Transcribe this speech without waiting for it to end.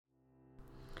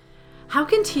How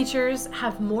can teachers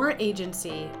have more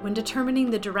agency when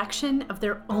determining the direction of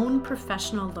their own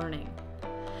professional learning?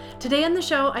 Today on the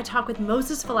show, I talk with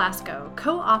Moses Velasco,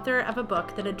 co-author of a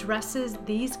book that addresses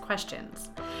these questions.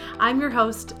 I'm your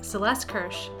host, Celeste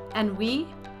Kirsch, and we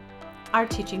are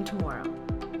Teaching Tomorrow.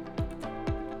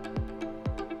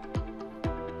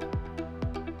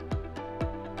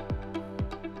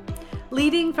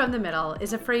 Leading from the middle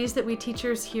is a phrase that we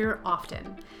teachers hear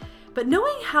often. But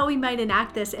knowing how we might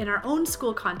enact this in our own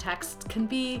school context can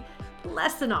be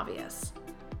less than obvious.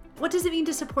 What does it mean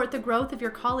to support the growth of your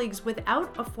colleagues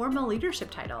without a formal leadership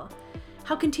title?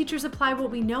 How can teachers apply what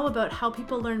we know about how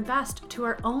people learn best to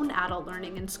our own adult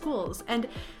learning in schools? And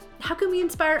how can we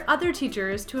inspire other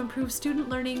teachers to improve student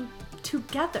learning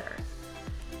together?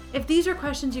 If these are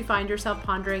questions you find yourself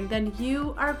pondering, then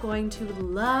you are going to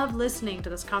love listening to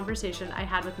this conversation I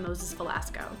had with Moses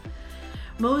Velasco.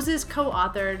 Moses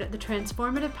co-authored The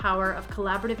Transformative Power of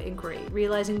Collaborative Inquiry,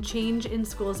 Realizing Change in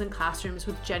Schools and Classrooms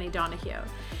with Jenny Donohue.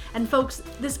 And folks,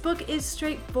 this book is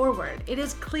straightforward. It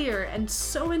is clear and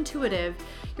so intuitive,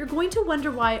 you're going to wonder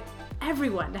why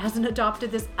everyone hasn't adopted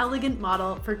this elegant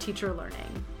model for teacher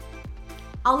learning.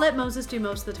 I'll let Moses do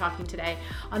most of the talking today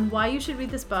on why you should read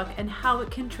this book and how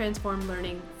it can transform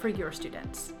learning for your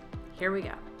students. Here we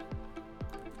go.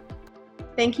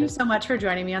 Thank you so much for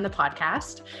joining me on the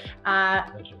podcast.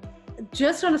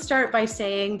 Just want to start by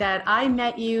saying that I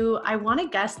met you, I want to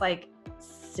guess like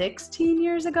 16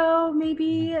 years ago,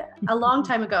 maybe a long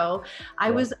time ago.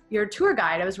 I was your tour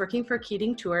guide. I was working for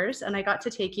Keating Tours and I got to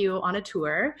take you on a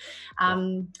tour.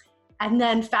 And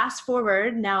then fast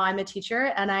forward, now I'm a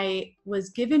teacher and I was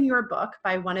given your book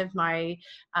by one of my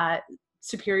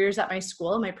superiors at my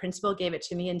school. My principal gave it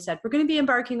to me and said, we're going to be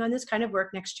embarking on this kind of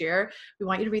work next year. We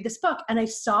want you to read this book. And I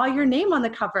saw your name on the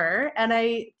cover and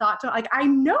I thought, I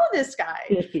know this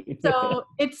guy. So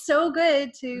it's so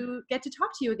good to get to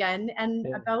talk to you again and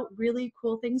about really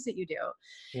cool things that you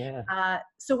do.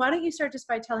 So why don't you start just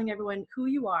by telling everyone who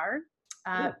you are,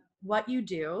 what you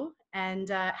do, and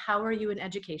how are you in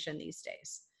education these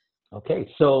days?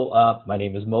 Okay, so my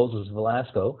name is Moses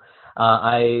Velasco.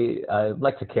 I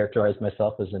like to characterize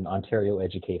myself as an Ontario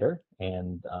educator,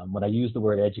 and when I use the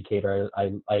word educator,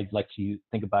 I like to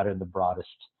think about it in the broadest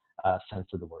sense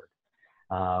of the word.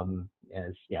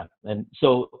 And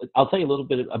so I'll tell you a little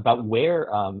bit about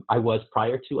where I was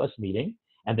prior to us meeting,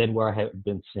 and then where I have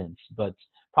been since. But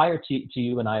prior to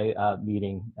you and I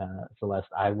meeting, Celeste,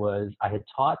 I had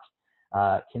taught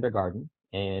kindergarten,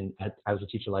 and I was a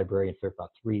teacher librarian for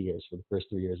about 3 years, for the first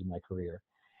 3 years of my career.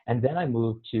 And then I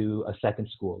moved to a second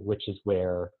school, which is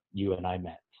where you and I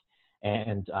met.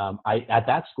 And at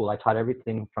that school, I taught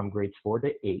everything from grades 4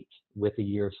 to 8 with a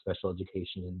year of special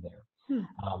education in there.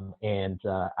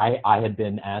 I had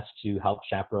been asked to help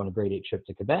chaperone a grade 8 trip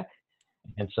to Quebec.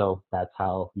 And so that's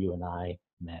how you and I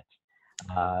met.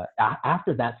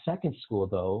 After that second school,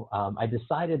 though, I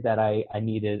decided that I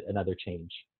needed another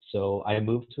change. So I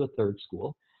moved to a third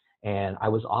school, and I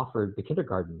was offered the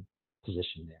kindergarten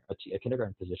position there, a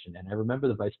kindergarten position. And I remember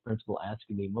the vice principal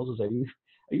asking me, Moses, are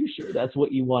you sure that's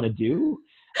what you want to do?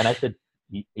 And I said,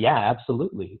 yeah,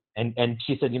 absolutely. And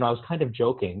she said, I was kind of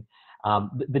joking.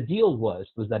 The deal was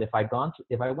that if I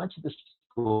went to the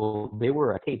school, they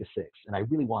were a K to 6, and I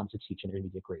really wanted to teach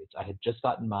intermediate grades. I had just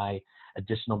gotten my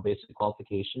additional basic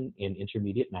qualification in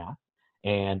intermediate math,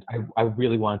 and I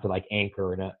really wanted to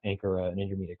anchor an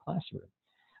intermediate classroom.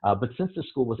 But since the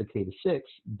school was a K to 6,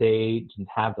 they didn't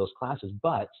have those classes,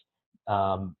 but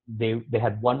they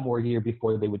had one more year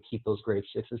before they would keep those grade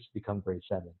 6s to become grade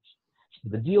 7s. So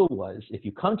the deal was, if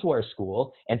you come to our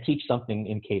school and teach something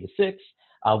in K to 6,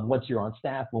 once you're on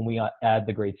staff, when we add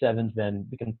the grade 7s, then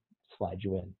we can slide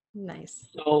you in. Nice.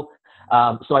 So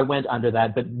I went under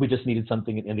that, but we just needed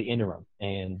something in the interim,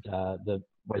 and the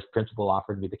vice principal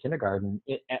offered me the kindergarten,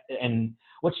 and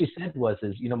what she said was,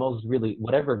 Moses, really,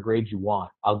 whatever grade you want,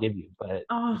 I'll give you, but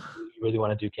you really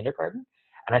want to do kindergarten?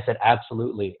 And I said,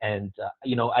 absolutely. And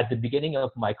at the beginning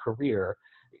of my career,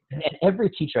 and every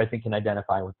teacher I think can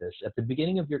identify with this, at the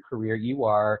beginning of your career, you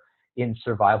are in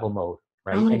survival mode,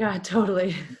 right? Oh my God,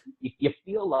 totally. You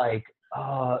feel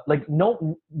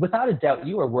no, without a doubt,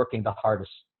 you are working the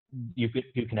hardest you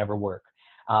can ever work.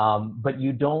 But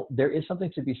there is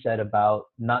something to be said about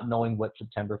not knowing what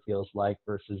September feels like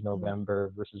versus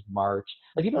November versus March.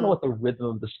 You don't know what the rhythm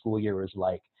of the school year is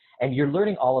like. And you're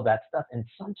learning all of that stuff. And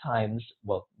sometimes,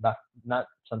 well, not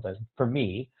sometimes, for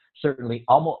me, certainly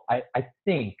I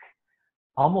think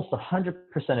almost 100%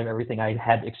 of everything I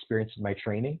had experienced in my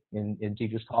training in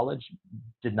Teachers College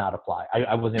did not apply.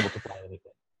 I wasn't able to apply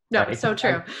anything. No, right? So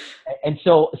true. And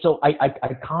so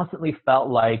I constantly felt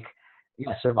like,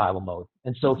 yeah, survival mode.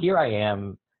 And so here I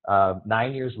am,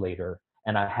 9 years later,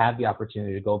 and I have the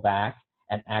opportunity to go back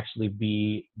and actually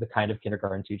be the kind of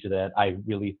kindergarten teacher that I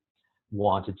really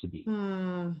wanted to be.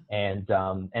 Mm.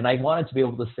 And I wanted to be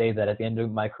able to say that at the end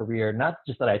of my career, not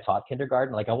just that I taught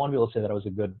kindergarten, like I want to be able to say that I was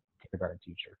a good kindergarten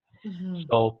teacher. Mm-hmm.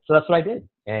 So that's what I did.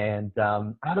 And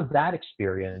out of that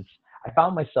experience, I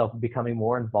found myself becoming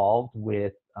more involved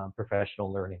with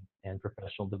professional learning and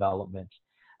professional development.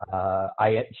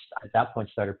 I at that point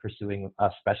started pursuing a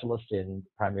specialist in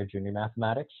primary and junior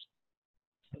mathematics.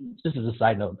 Just as a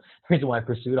side note, the reason why I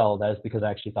pursued all of that is because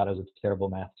I actually thought I was a terrible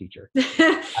math teacher. This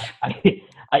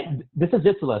is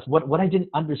it, Celeste. What I didn't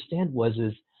understand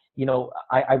is,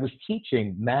 I was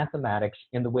teaching mathematics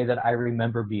in the way that I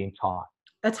remember being taught.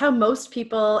 That's how most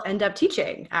people end up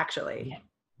teaching, actually. Yeah,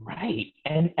 right.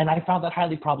 And I found that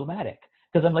highly problematic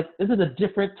because I'm like, this is a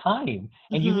different time,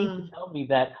 and you mean to tell me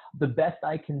that the best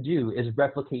I can do is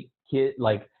replicate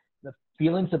like the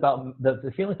feelings about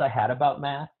the feelings I had about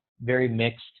math, very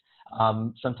mixed.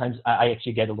 Sometimes I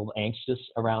actually get a little anxious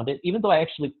around it, even though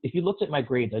if you looked at my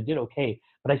grades, I did okay,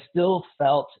 but I still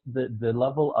felt the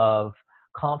level of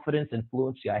confidence and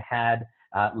fluency I had,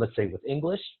 let's say with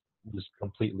English, was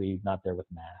completely not there with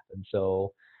math. And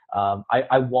so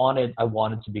I wanted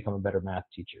to become a better math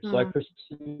teacher. So I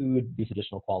pursued these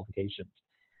additional qualifications.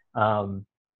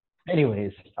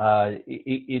 Anyways,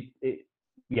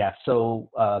 yeah. So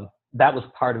that was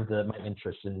part of my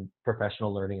interest in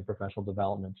professional learning and professional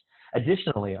development.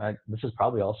 Additionally, this is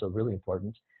probably also really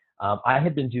important. I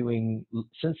had been doing,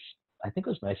 since I think it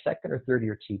was my second or third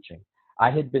year teaching, I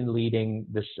had been leading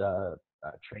this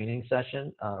training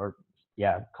session,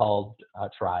 called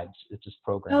Tribes. It's this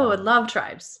program. Oh, I love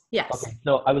Tribes. Yes. Okay,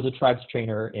 so I was a Tribes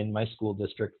trainer in my school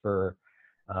district for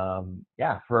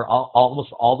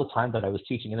almost all the time that I was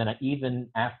teaching, and then even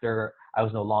after I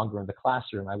was no longer in the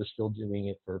classroom, I was still doing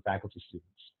it for faculty students.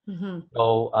 Mm-hmm.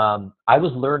 So I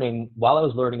was learning, while I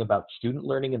was learning about student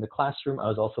learning in the classroom, I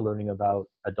was also learning about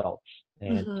adults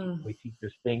and the way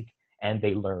teachers think and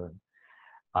they learn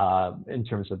in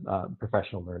terms of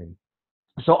professional learning.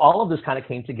 So all of this kind of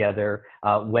came together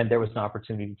when there was an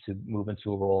opportunity to move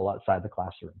into a role outside the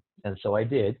classroom. And so I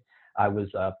did. I was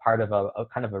part of a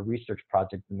kind of a research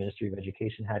project the Ministry of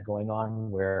Education had going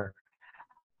on, where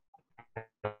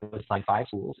I was assigned 5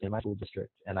 schools in my school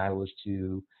district, and I was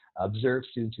to observe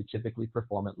students who typically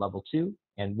perform at level 2,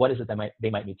 and what is it that they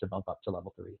might need to bump up to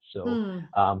level 3. So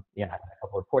I had a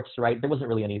couple of reports to write. There wasn't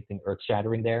really anything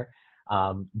earth-shattering there,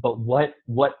 but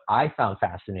what I found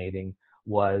fascinating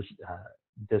was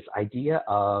this idea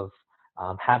of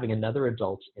having another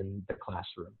adult in the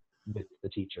classroom with the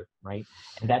teacher, right?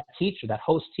 And that teacher, that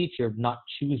host teacher, not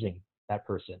choosing that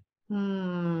person.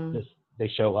 Just, they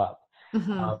show up.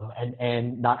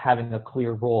 And not having a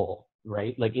clear role,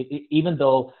 right? Like even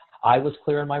though I was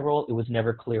clear in my role, it was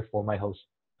never clear for my host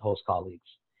colleagues.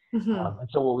 And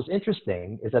so what was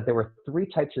interesting is that there were 3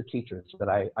 types of teachers that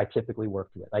I typically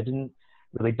worked with. I didn't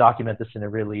really document this in a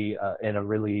really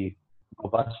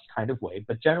robust kind of way,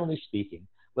 but generally speaking,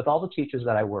 with all the teachers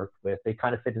that I worked with, they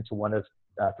kind of fit into one of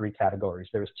 3 categories.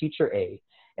 There was teacher A,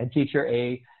 and teacher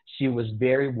A, she was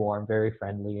very warm, very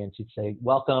friendly, and she'd say,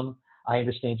 "Welcome. I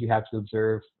understand you have to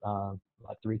observe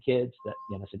 3 kids."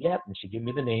 And I said, "Yep." And she gave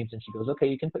me the names, and she goes, "Okay,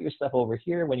 you can put your stuff over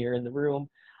here when you're in the room.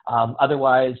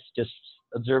 Otherwise, just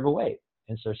observe away."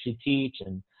 And so she'd teach,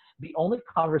 and the only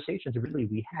conversations really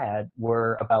we had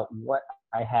were about what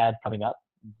I had coming up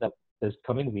this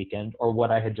coming weekend, or what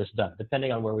I had just done,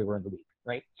 depending on where we were in the week,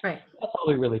 right? Right. That's all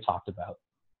we really talked about.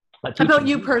 About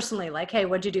you personally, like, hey,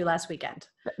 what'd you do last weekend?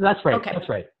 That's right. Okay.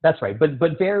 That's right.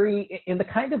 But very in the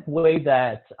kind of way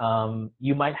that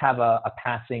you might have a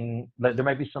passing, there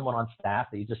might be someone on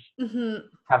staff that you just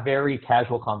have very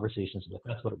casual conversations with.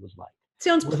 That's what it was like.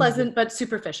 Sounds pleasant, but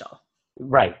superficial.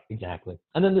 Right, exactly.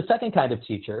 And then the second kind of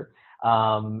teacher,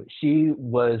 she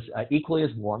was equally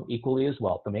as warm, equally as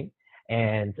welcoming.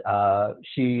 And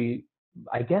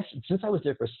I guess since I was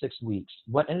there for 6 weeks,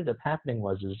 what ended up happening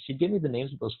is she'd give me the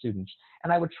names of those students,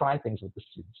 and I would try things with the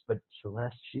students. But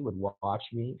Celeste, she would watch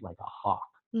me like a hawk.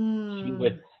 She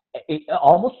would,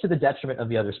 almost to the detriment of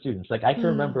the other students. Like I can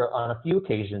remember on a few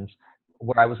occasions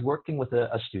where I was working with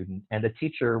a student, and the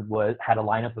teacher had a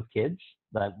lineup of kids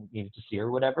that I needed to see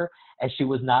or whatever, and she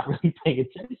was not really paying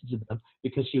attention to them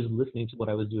because she was listening to what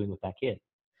I was doing with that kid.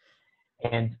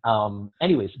 And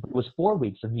anyways, it was 4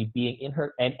 weeks of me being in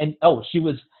her, and she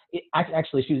was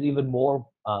even more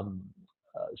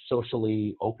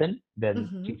socially open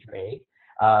than teacher A.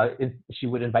 She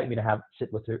would invite me to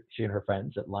sit with her, she and her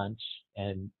friends at lunch,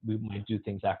 and we might do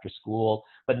things after school,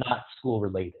 but not school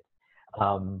related.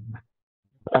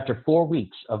 After 4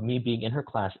 weeks of me being in her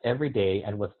class every day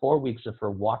and with 4 weeks of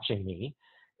her watching me,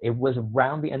 it was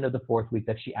around the end of the fourth week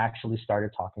that she actually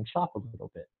started talking shop a little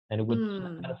bit. And it would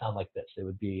kind of Mm. sound like this. It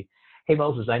would be, hey,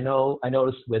 Moses, I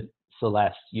noticed with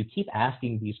Celeste, you keep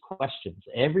asking these questions.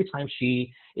 Every time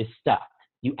she is stuck,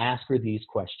 you ask her these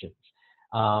questions.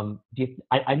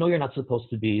 I know you're not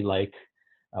supposed to be like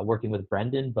working with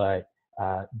Brendan, but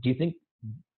do you think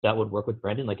that would work with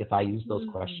Brendan? Like if I use those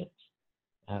Mm. questions?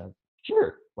 Uh,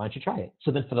 sure, why don't you try it? So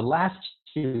then for the last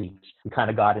 2 weeks, we kind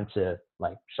of got into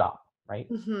like shop, right?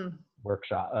 Mhm.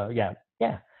 Workshop,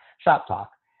 yeah, shop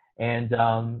talk. And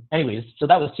anyways, so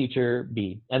that was teacher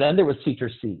B. And then there was teacher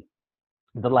C,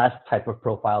 the last type of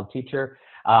profiled teacher.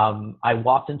 I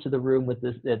walked into the room with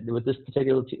this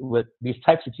particular with these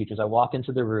types of teachers. I walk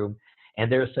into the room,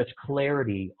 and there is such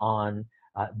clarity on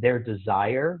their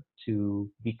desire to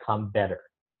become better,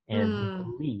 and the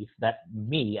Mm. belief that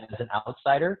me as an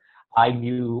outsider, I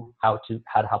knew how to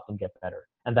help them get better,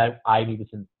 and that I needed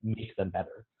to make them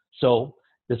better. So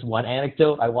this one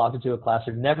anecdote: I walked into a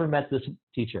classroom, never met this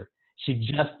teacher. She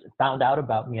just found out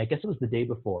about me. I guess it was the day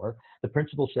before. The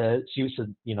principal said, she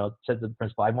said, said to the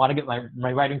principal, I want to get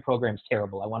my writing program's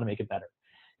terrible. I want to make it better.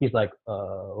 He's like,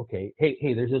 okay.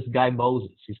 Hey, there's this guy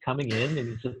Moses. He's coming in and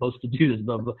he's supposed to do this.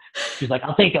 Blah, blah. She's like,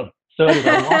 I'll take him. So anyway,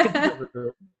 I walk into the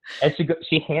room and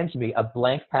she hands me a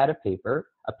blank pad of paper,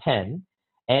 a pen,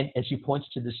 and she points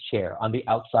to this chair on the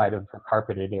outside of her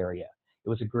carpeted area. It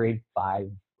was a grade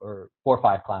 5 or 4 or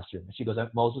 5 classroom. And she goes,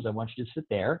 Moses, I want you to sit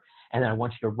there, and then I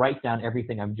want you to write down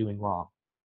everything I'm doing wrong.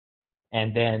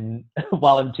 And then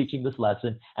while I'm teaching this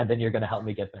lesson, and then you're going to help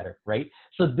me get better, right?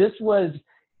 So this was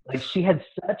like she had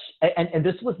such, and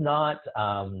this was not,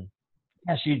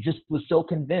 yeah, she just was so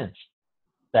convinced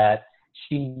that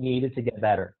she needed to get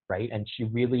better, right? And she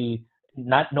really,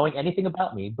 not knowing anything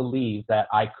about me, believed that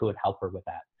I could help her with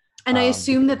that. And I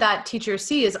assume Because, that teacher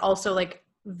C is also like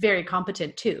very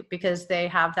competent too, because they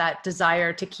have that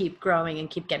desire to keep growing and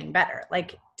keep getting better.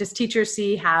 Like, does teacher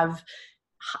C have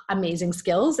amazing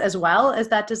skills as well as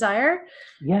that desire?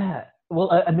 yeah. Well,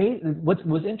 what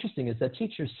was interesting is that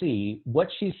teacher C, what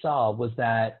she saw was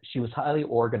that she was highly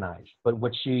organized, but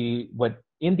what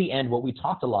in the end, what we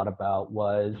talked a lot about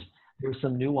was there were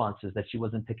some nuances that she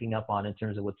wasn't picking up on in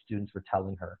terms of what students were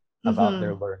telling her about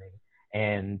their Mm-hmm. learning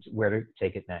and where to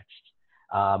take it next.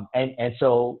 And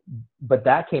so, but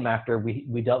that came after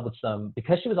we dealt with some,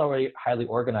 because she was already highly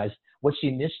organized. What she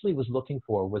initially was looking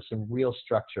for was some real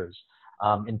structures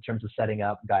in terms of setting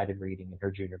up guided reading in her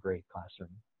junior grade classroom.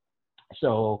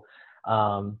 So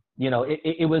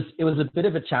it was a bit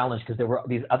of a challenge because there were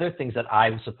these other things that I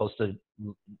was supposed to,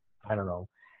 I don't know,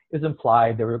 it was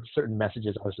implied there were certain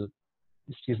messages I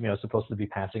was supposed to be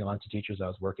passing on to teachers I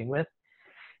was working with.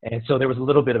 And so there was a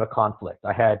little bit of a conflict.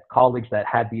 I had colleagues that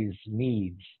had these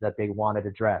needs that they wanted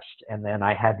addressed, and then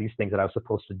I had these things that I was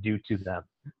supposed to do to them,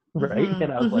 right? Mm-hmm.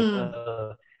 And I was like,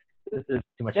 Mm-hmm. this is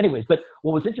too much. Anyways, but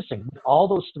what was interesting, with all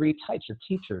those three types of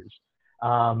teachers,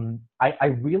 I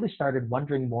really started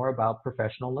wondering more about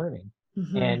professional learning.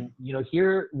 Mm-hmm. And,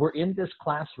 here we're in this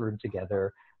classroom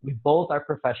together. We both are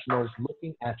professionals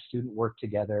looking at student work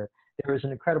together. There is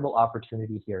an incredible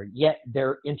opportunity here. Yet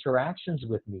their interactions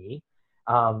with me,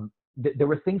 there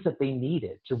were things that they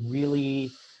needed to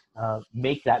really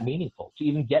make that meaningful, to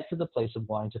even get to the place of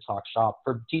wanting to talk shop.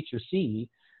 For teacher C,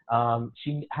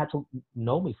 she had to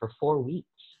know me for 4 weeks,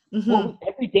 Mm-hmm.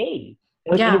 every day,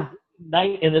 like in a Yeah.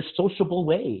 night in a sociable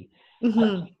way.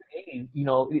 Mm-hmm.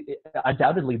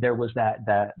 Undoubtedly there was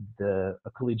the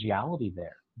collegiality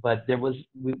there, but there was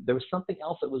something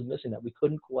else that was missing that we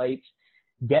couldn't quite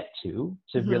get to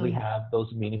really Mm-hmm. have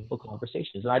those meaningful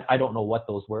conversations. And I don't know what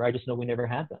those were. I just know we never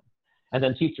had them. And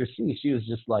then teacher C, she was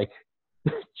just like,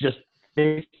 just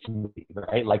fixing me,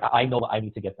 right? Like I know I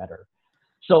need to get better.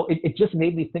 So it just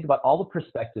made me think about all the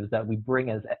perspectives that we bring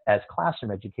as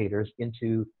classroom educators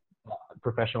into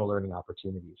professional learning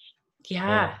opportunities. And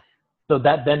Yeah. so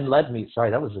that then led me,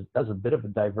 sorry, that was a bit of a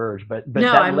diverge, but No,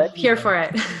 that I'm led me here then for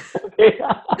it.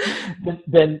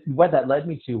 then what that led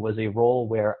me to was a role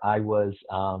where I was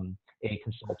a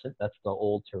consultant. That's the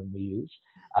old term we use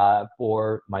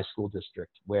for my school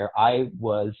district, where I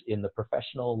was in the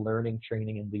professional learning,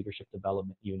 training, and leadership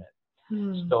development unit.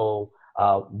 Hmm. So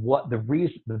what the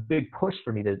big push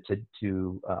for me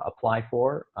to apply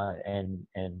for and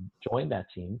join that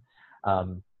team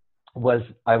um, was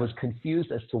I was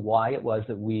confused as to why it was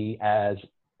that we as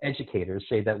educators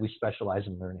say that we specialize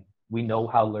in learning. We know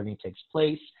how learning takes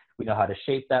place. We know how to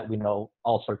shape that. We know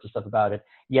all sorts of stuff about it.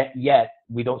 Yet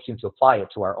we don't seem to apply it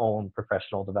to our own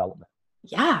professional development.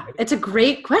 Yeah, Right? it's a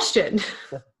great question.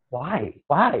 Why?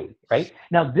 Right?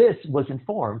 Now, this was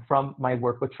informed from my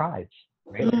work with tribes,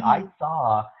 right? Like I Mm,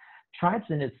 saw tribes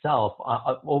in itself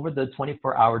over the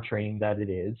 24-hour training that it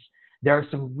is. There are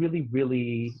some really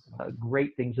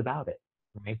great things about it,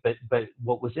 right? But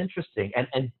what was interesting,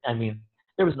 and I mean,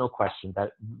 there was no question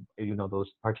that those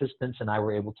participants and I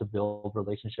were able to build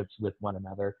relationships with one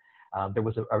another. There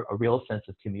was a real sense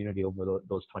of community over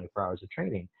those 24 hours of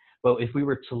training. But if we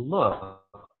were to look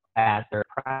at their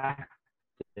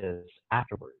practice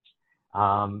afterwards,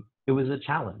 it was a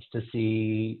challenge to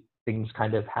see things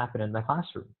kind of happen in the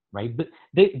classroom, right? But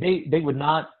they would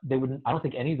not, they wouldn't, I don't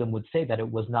think any of them would say that it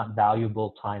was not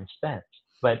valuable time spent.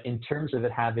 But in terms of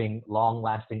it having long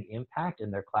lasting impact in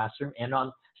their classroom and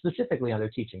on specifically on their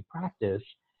teaching practice,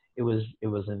 it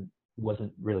wasn't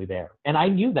really there. And I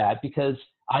knew that because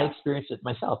I experienced it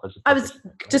myself as a I was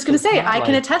participant, right? just So going to it's say, not I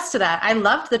can like, attest to that. I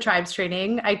loved the tribes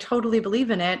training. I totally believe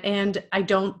in it. And I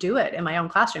don't do it in my own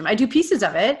classroom. I do pieces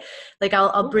of it. Like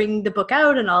I'll yeah, bring the book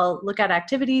out and I'll look at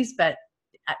activities, but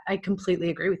I completely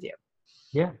agree with you.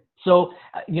 yeah. So,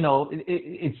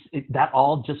 that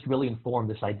all just really informed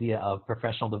this idea of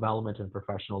professional development and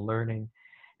professional learning.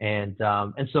 And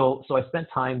so I spent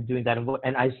time doing that.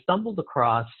 And I stumbled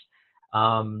across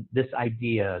this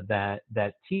idea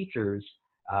that teachers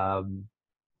um,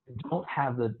 don't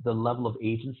have the level of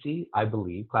agency, I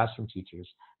believe, classroom teachers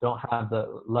don't have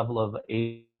the level of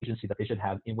agency that they should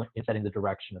have in setting the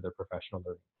direction of their professional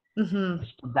learning. Hmm.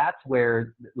 So that's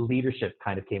where leadership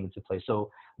kind of came into play.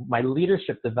 So my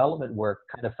leadership development work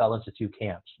kind of fell into two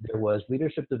camps. There was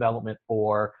leadership development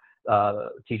for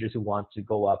teachers who want to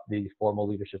go up the formal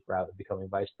leadership route of becoming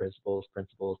vice principals,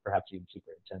 principals, perhaps even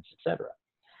superintendents, etc.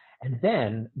 And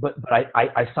then, but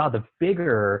I saw the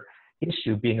bigger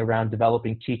issue being around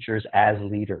developing teachers as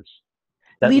leaders.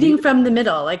 That Leading leadership, from the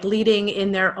middle, like leading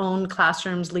in their own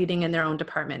classrooms, leading in their own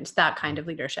departments, that kind of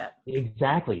leadership.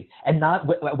 exactly, and not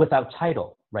without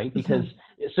title, right? Because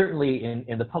Hmm. certainly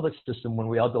in the public system, when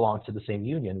we all belong to the same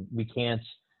union, we can't,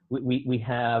 we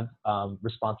have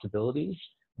responsibilities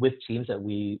with teams that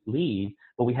we lead,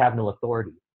 but we have no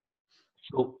authority.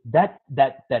 So that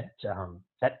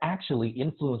actually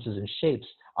influences and shapes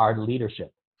our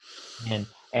leadership. And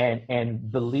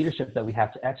the leadership that we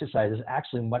have to exercise is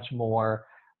actually much more,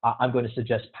 I'm going to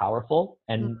suggest, powerful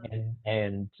and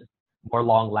more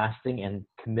long lasting and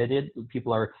committed.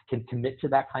 People can commit to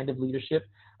that kind of leadership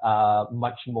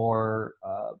much more,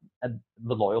 and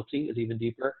the loyalty is even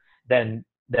deeper than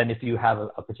if you have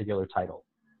a particular title.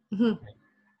 Hmm.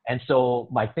 And so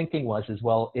my thinking was as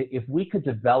well, if we could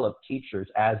develop teachers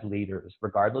as leaders,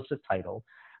 regardless of title,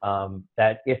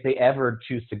 that if they ever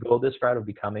choose to go this route of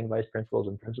becoming vice principals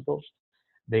and principals,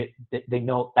 they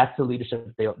know that's the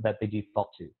leadership that they default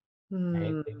to.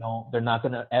 Right? Hmm. They're not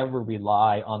going to ever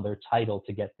rely on their title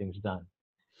to get things done.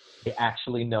 They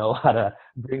actually know how to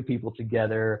bring people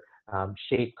together,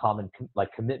 shape common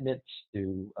commitment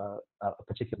to a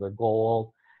particular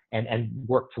goal, and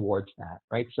work towards that.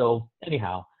 Right. So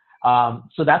anyhow,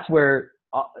 so that's where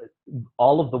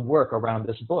all of the work around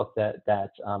this book that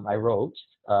I wrote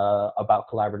about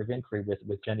collaborative inquiry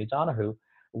with Jenny Donahue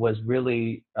was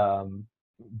really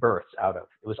birthed out of.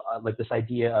 It was like this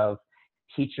idea of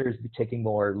teachers taking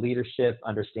more leadership,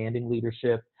 understanding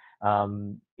leadership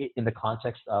in the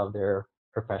context of their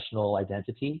professional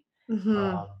identity, Hmm.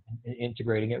 um,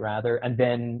 integrating it rather, and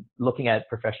then looking at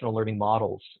professional learning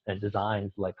models and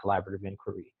designs like collaborative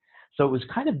inquiry. So it was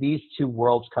kind of these two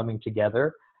worlds coming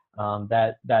together,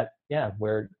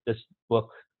 where this book,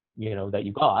 that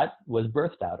you got was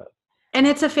birthed out of. And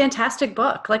it's a fantastic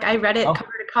book. Like I read it Oh,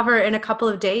 cover to cover in a couple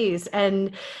of days.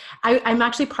 And I'm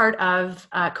actually part of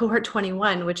Cohort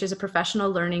 21, which is a professional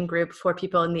learning group for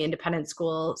people in the independent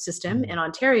school system in mm,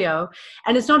 Ontario.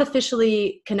 And it's not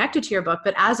officially connected to your book,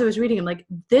 but as I was reading, I'm like,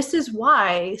 this is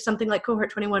why something like Cohort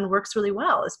 21 works really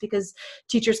well. It's because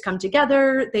teachers come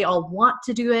together, they all want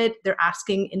to do it, they're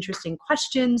asking interesting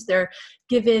questions, they're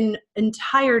given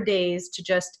entire days to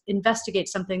just investigate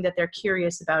something that they're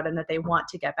curious about and that they want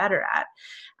to get better at.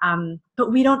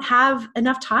 But we don't have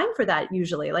enough time for that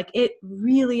usually. Like it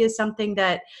really is something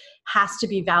that has to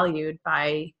be valued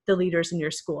by the leaders in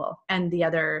your school and the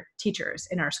other teachers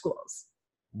in our schools.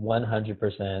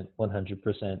 100%,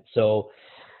 100%. So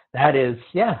that is,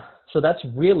 yeah. So that's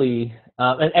really,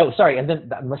 sorry, and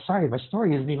then sorry, my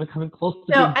story isn't even coming close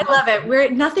to No, being I done. love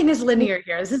it. Nothing is linear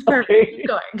here. This is perfect. Keep Okay,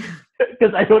 going.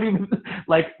 because I don't even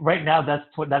like right now.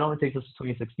 That only takes us to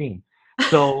 2016.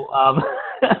 So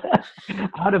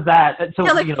out of that, Yeah, so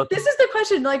like this is the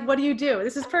question. Like, what do you do?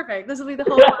 This is perfect. This will be the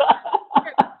whole book.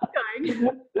 Keep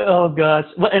going. oh gosh,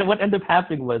 and what ended up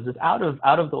happening was that out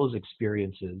of those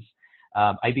experiences,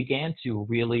 I began to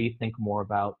really think more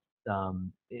about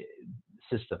um, i-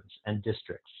 systems and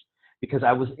districts because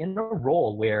I was in a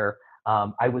role where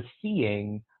I was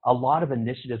seeing a lot of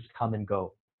initiatives come and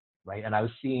go, right? And I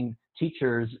was seeing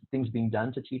teachers, things being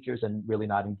done to teachers and really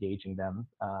not engaging them,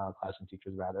 classroom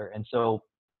teachers rather. And so,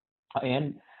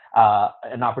 and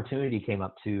an opportunity came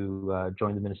up to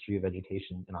join the Ministry of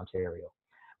Education in Ontario,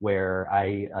 where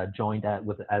I joined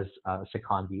as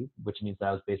secondee, which means that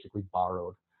I was basically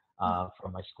borrowed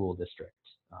from my school district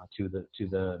to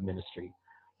the ministry,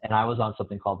 and I was on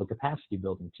something called the capacity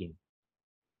building team.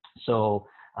 So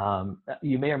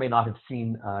you may or may not have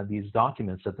seen these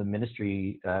documents that the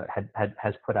ministry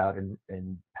has put out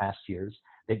in past years.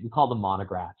 We call them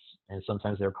monographs, and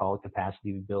sometimes they're called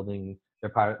capacity building. They're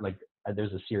part of, like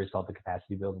there's a series called the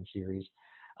capacity building series,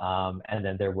 and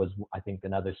then there was I think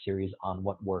another series on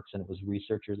what works, and it was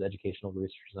researchers, educational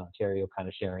researchers in Ontario, kind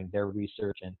of sharing their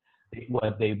research and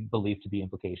what they believe to be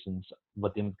implications,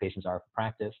 what the implications are for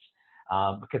practice.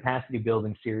 Capacity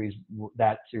building series,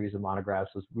 that series of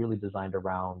monographs was really designed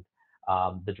around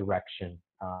the direction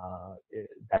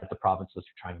that the province is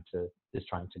trying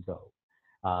to go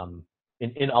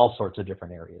in all sorts of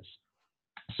different areas.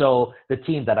 So the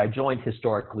team that I joined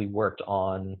historically worked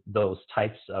on those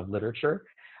types of literature,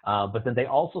 but then they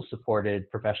also supported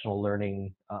professional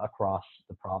learning across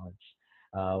the province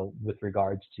with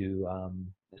regards to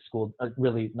school,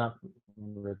 really not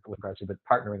with regards to, but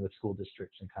partnering with school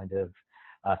districts and kind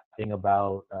of thinking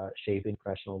about shaping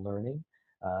professional learning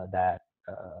that,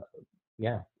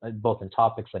 yeah, both in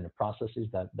topics and in processes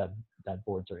that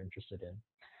boards are interested in.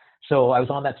 So I was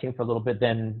on that team for a little bit,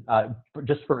 then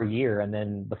just for a year, and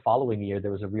then the following year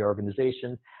there was a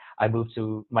reorganization. I moved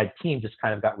to my team just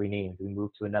kind of got renamed. We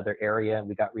moved to another area, and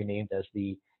we got renamed as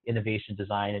the Innovation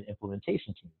Design and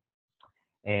Implementation Team.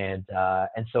 And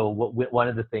so one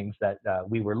of the things that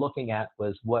we were looking at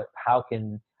was how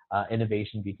can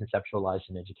innovation be conceptualized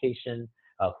in education?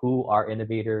 Who are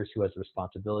innovators? Who has the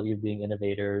responsibility of being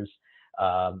innovators?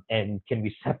 And can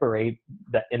we separate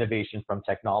that innovation from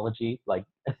technology, like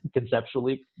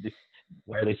conceptually?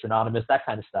 Why are they synonymous? That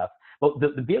kind of stuff. But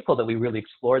the vehicle that we really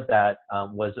explored that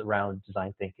was around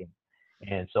design thinking.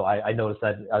 And so I noticed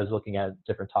that I was looking at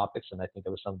different topics, and I think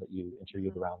there was some that you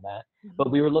interviewed around that.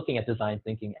 But we were looking at design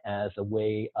thinking as a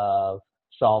way of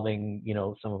solving,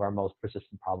 some of our most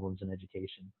persistent problems in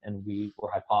education. And we were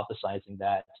hypothesizing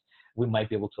that we might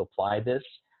be able to apply this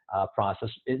process,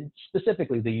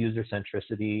 specifically the user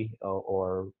centricity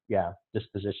or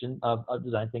disposition of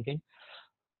design thinking,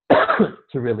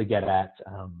 to really get at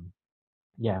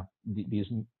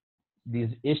these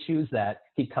issues that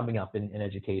keep coming up in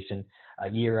education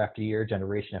year after year,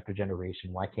 generation after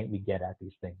generation. Why can't we get at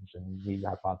these things? And we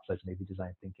hypothesize maybe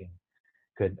design thinking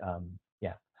could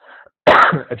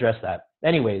address that.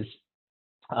 Anyways,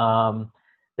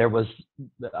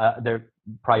 their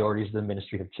priorities of the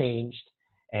ministry have changed.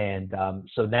 And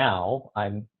so now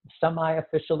I'm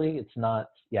semi-officially,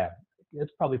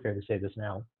 it's probably fair to say this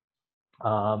now.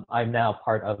 I'm now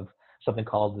part of something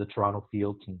called the Toronto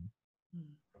Field Team.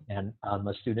 And I'm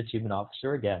a student achievement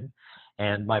officer again.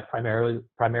 And my primary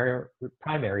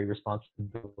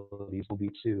responsibilities will be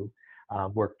to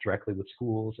work directly with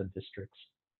schools and districts,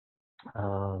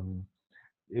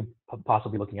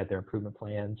 possibly looking at their improvement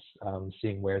plans,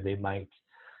 seeing where they might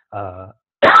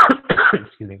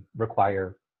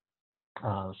require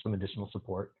some additional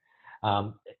support.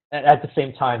 At the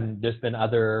same time, there's been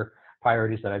other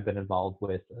priorities that I've been involved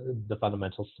with. The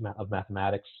fundamentals of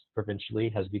mathematics provincially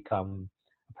has become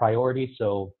a priority,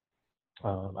 so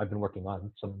I've been working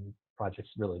on some projects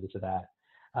related to that.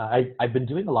 I've been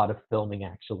doing a lot of filming,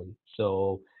 actually.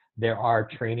 So there are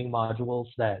training modules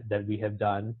that we have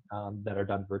done that are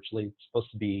done virtually. It's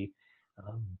supposed to be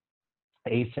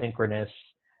asynchronous,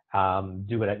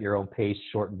 do it at your own pace,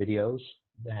 short videos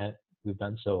that we've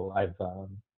done. So I've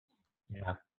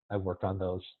worked on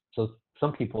those. So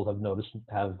some people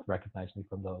have recognized me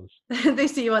from those. They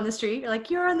see you on the street. You're like,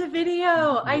 you're on the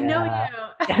video. I know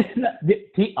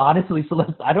you. Honestly,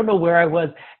 Celeste, I don't know where I was,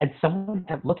 and someone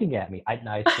kept looking at me. I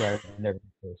swear I've never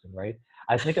been in person, right?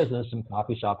 I think I was in some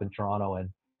coffee shop in Toronto,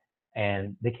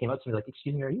 and they came up to me like,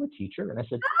 "Excuse me, are you a teacher?" And I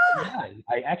said, "Yeah,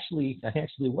 I actually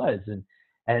was."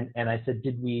 And I said,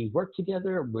 "Did we work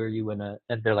together? Were you in a?"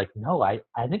 And they're like, "No, I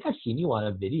think I've seen you on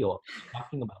a video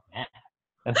talking about math."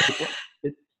 And I'm like, well,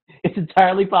 it's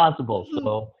entirely possible.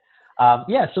 So.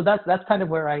 So that's kind of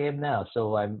where I am now.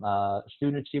 So I'm a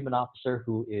student achievement officer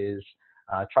who is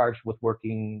charged with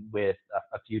working with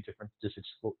a few different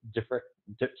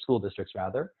school districts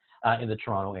rather in the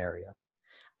Toronto area.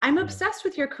 I'm obsessed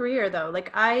with your career, though.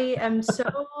 Like, I am so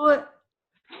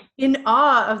in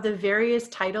awe of the various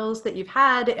titles that you've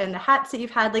had and the hats that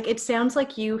you've had. Like, it sounds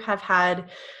like you have had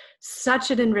such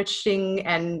an enriching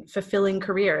and fulfilling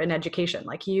career in education.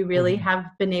 Like, you really Mhm. have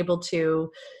been able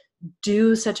to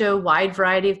do such a wide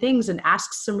variety of things and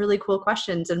ask some really cool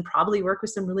questions and probably work with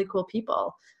some really cool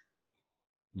people.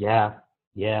 Yeah,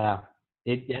 yeah.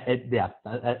 Yeah.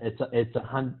 It's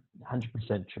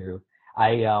 100% true.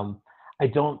 I um I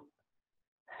don't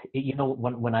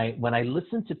when I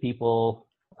listen to people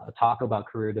talk about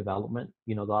career development,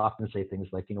 they'll often say things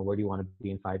like, where do you want to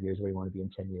be in 5 years, where do you want to be in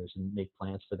 10 years, and make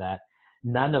plans for that.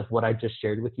 None of what I just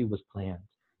shared with you was planned.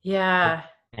 Yeah.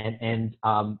 And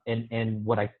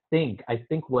what I think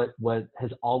what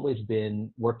has always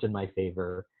been worked in my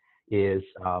favor is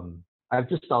I've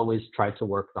just always tried to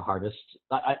work the hardest.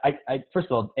 I first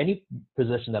of all, any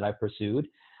position that I pursued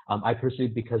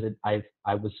because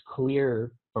I was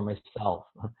clear for myself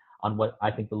on what I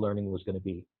think the learning was going to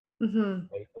be. Hmm.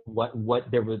 Right?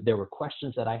 What there were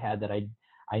questions that I had that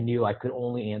I knew I could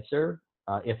only answer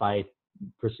if I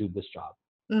pursued this job.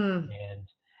 Mm.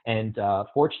 And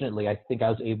fortunately, I think I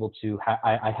was able to.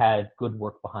 I had good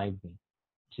work behind me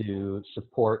to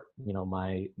support,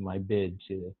 my bid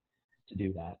to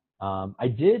do that. I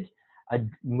did. I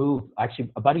moved actually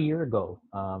about a year ago.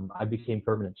 I became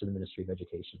permanent to the Ministry of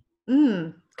Education.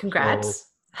 Mm. So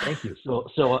Congrats. thank you.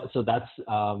 So that's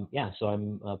yeah. So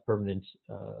I'm a permanent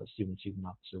student achievement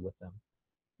officer with them.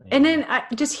 And And then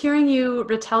just hearing you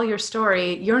retell your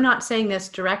story, you're not saying this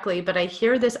directly, but I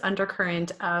hear this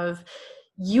undercurrent of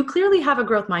you clearly have a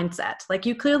growth mindset. Like,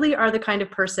 you clearly are the kind of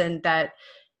person that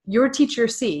your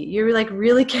teachers see. You like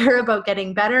really care about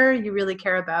getting better. You really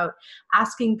care about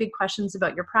asking big questions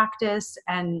about your practice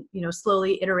and,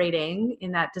 slowly iterating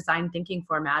in that design thinking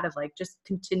format of like just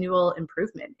continual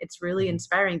improvement. It's really mhm.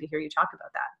 inspiring to hear you talk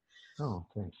about that. Oh,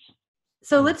 thanks.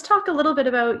 So Yeah. let's talk a little bit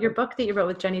about your book that you wrote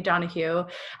with Jenny Donahue.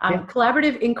 Yeah.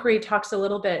 Collaborative Inquiry talks a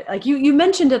little bit, like you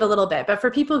mentioned it a little bit, but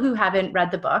for people who haven't read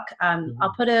the book, I'll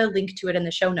Mhm. put a link to it in the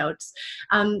show notes.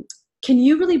 Um, can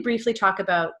you really briefly talk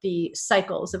about the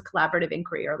cycles of collaborative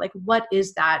inquiry, or like what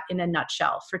is that in a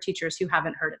nutshell for teachers who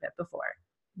haven't heard of it before?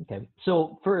 Okay.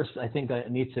 So first, I think I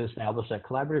need to establish that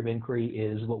collaborative inquiry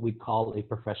is what we call a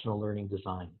professional learning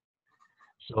design.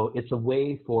 So it's a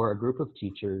way for a group of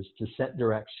teachers to set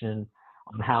direction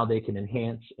on how they can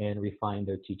enhance and refine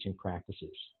their teaching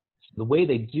practices. The way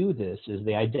they do this is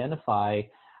they identify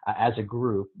as a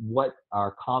group what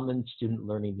are common student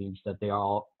learning needs that they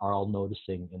are all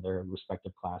noticing in their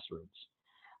respective classrooms.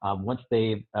 Once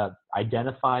they've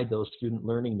identified those student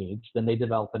learning needs, then they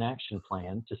develop an action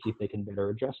plan to see if they can better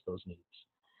address those needs.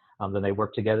 Then they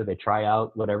work together, they try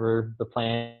out whatever the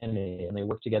plan is, and they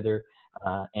work together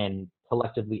and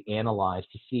collectively analyze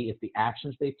to see if the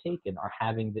actions they've taken are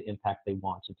having the impact they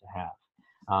wanted to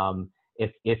have.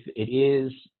 If it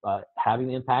is having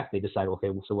the impact, they decide,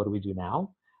 okay, well, so what do we do now?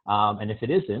 And if it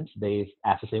isn't, they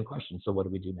ask the same question. So what do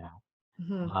we do now?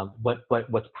 Hmm. But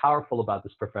what's powerful about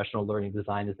this professional learning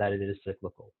design is that it is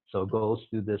cyclical. So it goes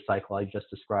through this cycle I just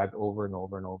described over and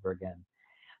over and over again.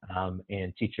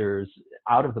 And teachers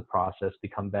out of the process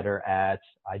become better at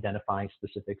identifying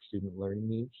specific student learning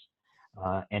needs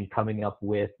and coming up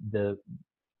with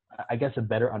I guess, a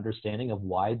better understanding of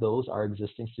why those are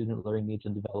existing student learning needs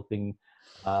and developing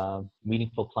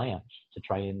meaningful plans to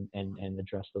try and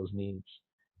address those needs.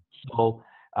 So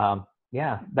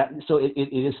yeah,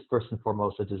 it is first and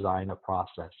foremost a design, a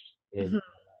process.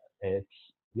 It's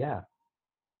yeah, It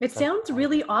that's sounds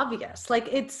really obvious. Like,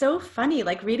 it's so funny.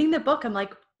 Like, reading the book, I'm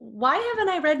like, why haven't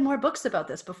I read more books about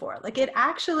this before? Like, it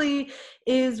actually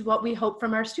is what we hope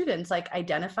from our students. Like,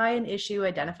 identify an issue,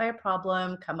 identify a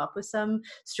problem, come up with some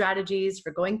strategies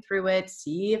for going through it,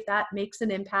 see if that makes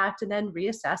an impact, and then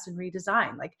reassess and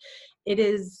redesign. Like, it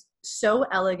is so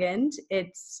elegant.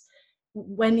 It's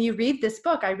when you read this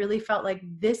book, I really felt like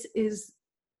this is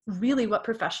really what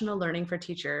professional learning for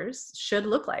teachers should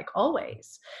look like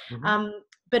always. mhm. Um,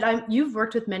 but you've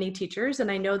worked with many teachers, and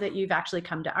I know that you've actually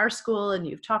come to our school and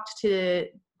you've talked to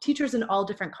teachers in all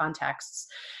different contexts.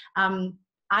 Um,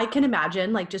 I can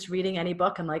imagine, like, just reading any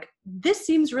book, I'm like, this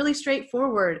seems really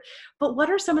straightforward. But what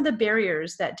are some of the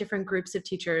barriers that different groups of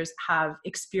teachers have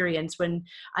experienced when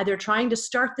either trying to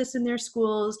start this in their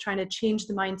schools, trying to change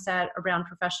the mindset around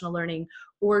professional learning,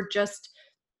 or just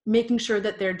making sure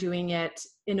that they're doing it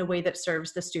in a way that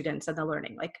serves the students and the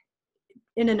learning? Like,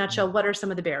 in a nutshell, what are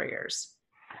some of the barriers?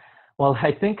 Well,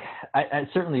 I think I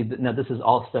certainly, now this is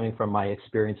all stemming from my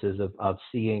experiences of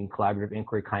seeing collaborative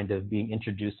inquiry kind of being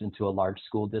introduced into a large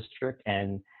school district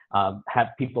and have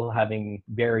people having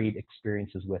varied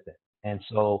experiences with it. And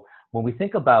so when we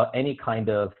think about any kind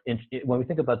of, when we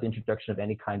think about the introduction of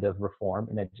any kind of reform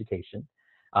in education,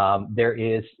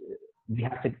 we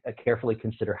have to carefully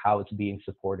consider how it's being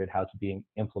supported, how it's being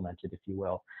implemented, if you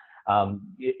will.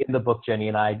 In the book, Jenny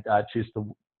and I choose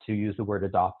to use the word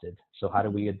adopted. So how do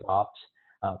we adopt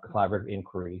collaborative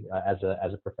inquiry as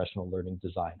a professional learning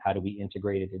design? How do we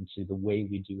integrate it into the way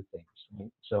we do things?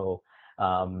 Right? So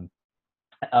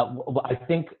I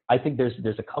think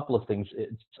there's a couple of things, a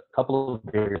couple of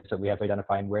barriers that we have to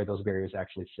identify and where those barriers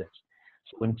actually sit.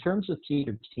 So in terms of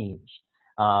teacher teams,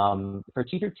 for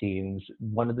teacher teams,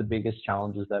 one of the biggest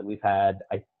challenges that we've had,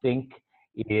 I think,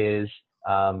 is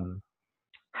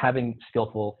having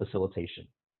skillful facilitation.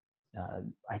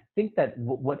 I think that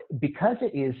because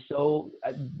it is so,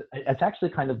 it's actually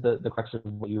kind of the crux of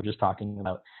what you were just talking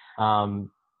about.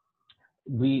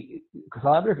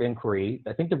 Collaborative inquiry,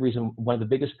 I think one of the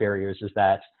biggest barriers is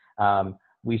that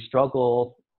we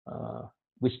struggle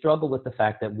with the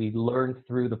fact that we learn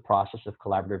through the process of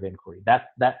collaborative inquiry.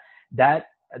 That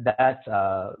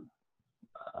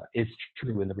is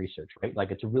true in the research, right?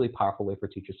 Like, it's a really powerful way for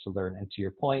teachers to learn. And to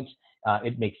your point,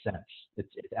 it makes sense. It's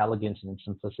elegance and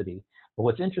simplicity. But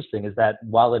what's interesting is that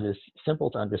while it is simple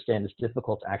to understand, it's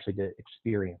difficult to actually to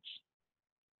experience.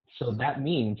 So that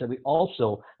means that we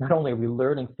also, not only are we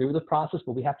learning through the process,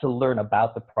 but we have to learn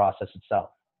about the process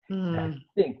itself. And I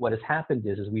think what has happened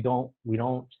is we don't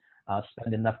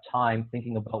spend enough time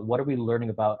thinking about what are we learning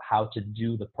about how to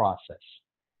do the process.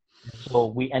 So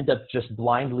we end up just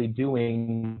blindly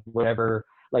doing whatever.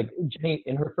 Like Jenny,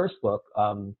 in her first book,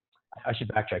 I should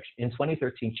backtrack. In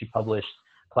 2013, she published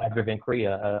Collaborative Inquiry,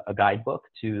 a guidebook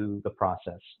to the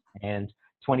process. And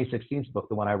 2016's book,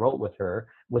 the one I wrote with her,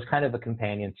 was kind of a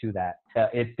companion to that.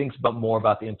 It thinks more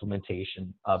about the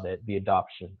implementation of it, the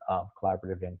adoption of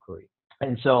collaborative inquiry.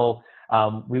 And so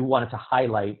we wanted to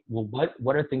highlight, well,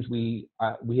 what are things we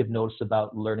have noticed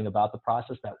about learning about the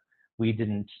process that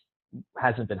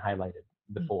hasn't been highlighted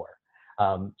before.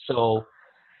 So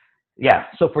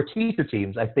for teacher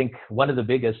teams, I think one of the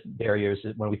biggest barriers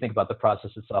when we think about the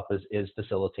process itself is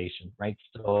facilitation, right?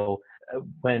 So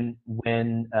when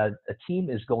a team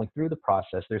is going through the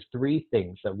process, there's three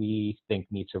things that we think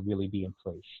need to really be in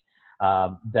place.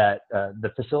 That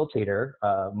the facilitator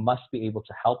must be able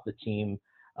to help the team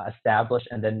establish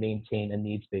and then maintain a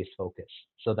needs-based focus,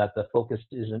 so that the focus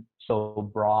isn't so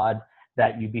broad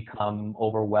that you become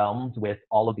overwhelmed with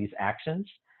all of these actions,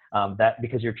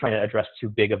 because you're trying to address too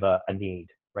big of a need,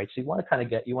 right? So you want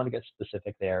to get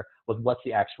specific there with what's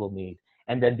the actual need,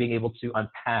 and then being able to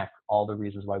unpack all the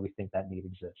reasons why we think that need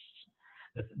exists.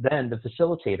 Then the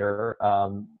facilitator,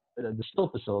 the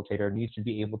skilled facilitator, needs to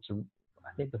be able to,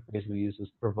 I think the phrase we use is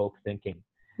provoke thinking,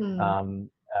 and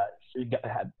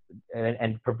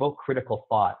provoke critical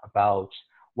thought about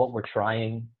what we're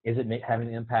trying. Is it having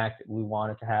the impact we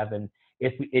want it to have? And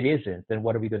if it isn't, then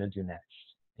what are we going to do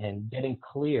next? And getting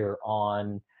clarity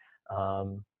on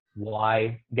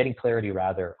why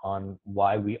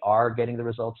we are getting the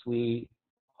results we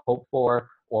hope for,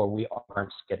 or we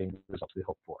aren't getting the results we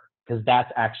hope for. Because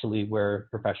that's actually where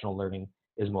professional learning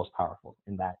is most powerful,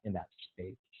 in that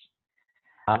space.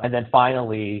 And then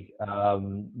finally,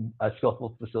 a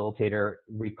skillful facilitator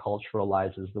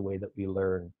reculturalizes the way that we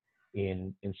learn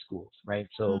in schools, right?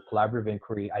 So collaborative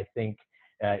inquiry, I think,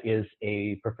 is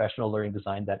a professional learning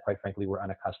design that, quite frankly, we're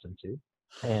unaccustomed to.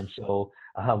 And so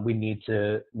we need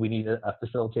a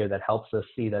facilitator that helps us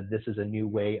see that this is a new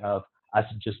way of us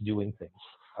just doing things,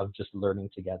 of just learning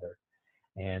together.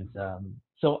 And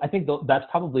so I think that's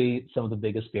probably some of the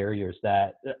biggest barriers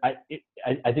that I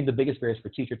think the biggest barriers for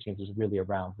teacher teams is really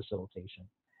around facilitation.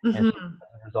 And so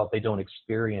as a result, they don't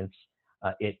experience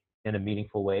it in a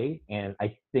meaningful way. And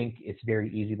I think it's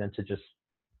very easy then to just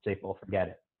say, well, forget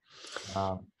it.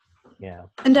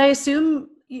 And I assume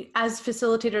as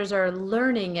facilitators are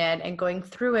learning it and going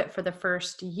through it for the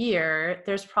first year,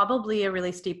 there's probably a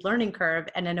really steep learning curve.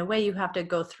 And in a way, you have to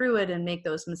go through it and make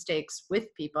those mistakes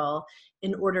with people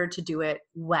in order to do it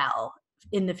well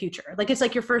in the future. Like, it's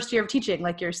like your first year of teaching,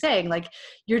 like you're saying, like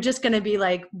you're just going to be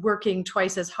like working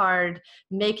twice as hard,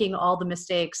 making all the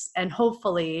mistakes, and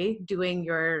hopefully doing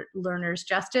your learners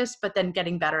justice, but then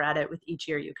getting better at it with each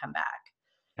year you come back.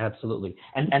 Absolutely.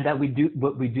 And that we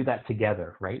do that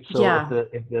together, right? So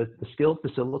if the skilled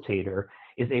facilitator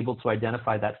is able to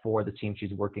identify that for the team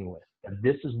she's working with,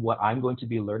 this is what I'm going to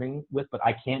be learning with, but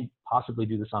I can't possibly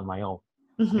do this on my own.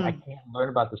 I can't learn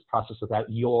about this process without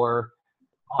your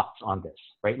thoughts on this,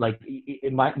 right? Like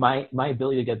my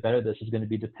ability to get better at this is going to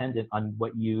be dependent on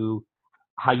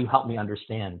how you help me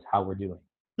understand how we're doing.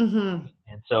 And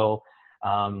so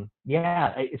So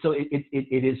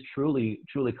it is truly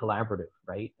collaborative,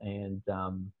 right? And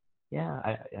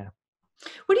yeah.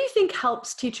 What do you think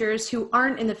helps teachers who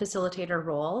aren't in the facilitator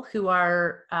role, who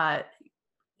are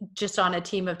just on a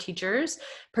team of teachers,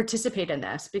 participate in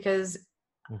this? Because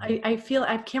I feel,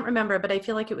 I can't remember, but I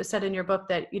feel like it was said in your book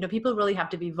that, people really have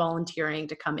to be volunteering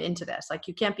to come into this. Like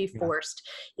you can't be forced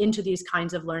into these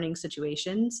kinds of learning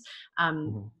situations.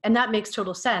 And that makes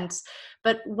total sense.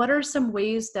 But what are some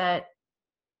ways that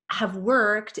have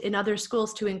worked in other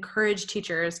schools to encourage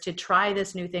teachers to try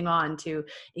this new thing on, to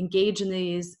engage in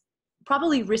these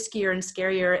probably riskier and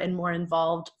scarier and more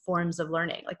involved forms of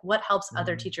learning? Like what helps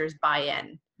other teachers buy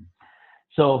in?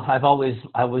 So I always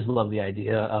loved the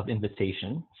idea of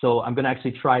invitation. So I'm going to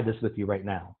actually try this with you right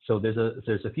now. So there's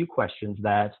a few questions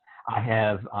that I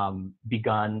have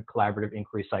begun collaborative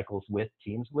inquiry cycles with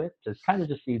teams with, to kind of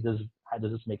just see how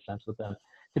does this make sense with them,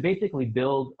 to basically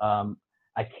build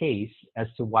a case as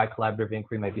to why collaborative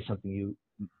inquiry might be something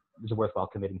is worthwhile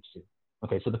committing to.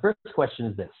 Okay, so the first question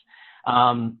is this.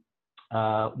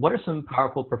 What are some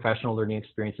powerful professional learning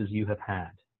experiences you have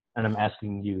had? And I'm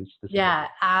asking you specifically.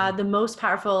 Yeah, the most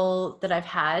powerful that I've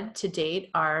had to date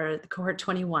are the Cohort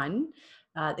 21,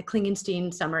 the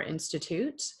Klingenstein Summer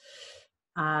Institute.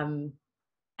 And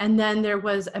then there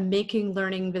was a Making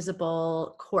Learning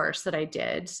Visible course that I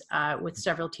did with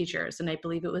several teachers. And I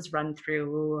believe it was run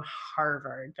through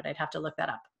Harvard, but I'd have to look that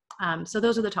up. So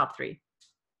those are the top three.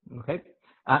 Okay.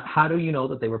 How do you know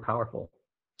that they were powerful?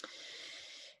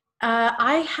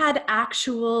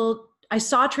 I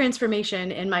saw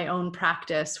transformation in my own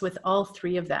practice with all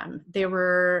three of them. They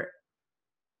were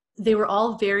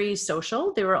all very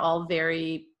social. They were all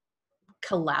very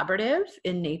collaborative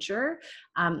in nature.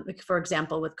 Like for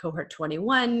example, with Cohort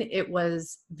 21, it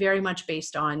was very much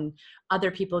based on other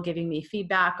people giving me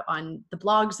feedback on the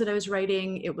blogs that I was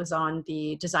writing. It was on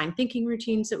the design thinking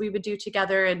routines that we would do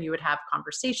together, and you would have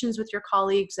conversations with your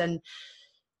colleagues, and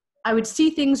I would see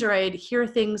things or I'd hear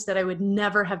things that I would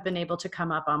never have been able to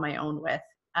come up on my own with.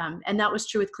 And that was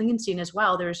true with Klingenstein as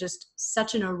well. There was just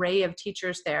such an array of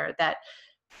teachers there that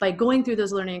by going through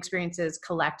those learning experiences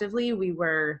collectively, we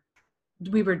were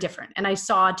different. And I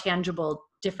saw a tangible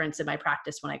difference in my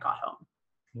practice when I got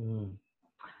home.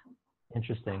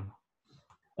 Interesting.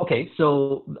 Okay,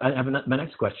 so my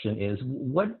next question is,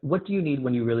 what do you need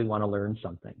when you really want to learn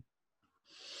something?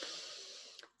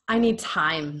 I need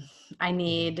time. I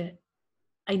need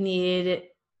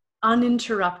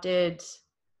uninterrupted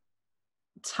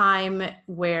time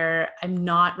where I'm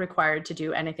not required to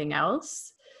do anything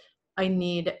else. I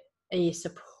need a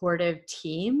supportive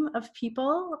team of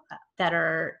people that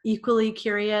are equally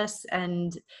curious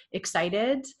and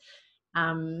excited.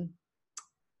 And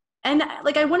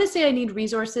like, I want to say I need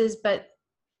resources, but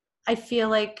I feel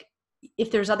like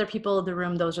if there's other people in the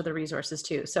room, those are the resources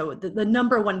too. So the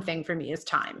number one thing for me is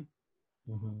time.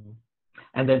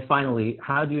 And then finally,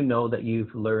 how do you know that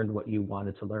you've learned what you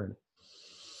wanted to learn?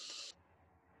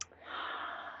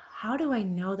 How do I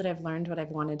know that I've learned what I've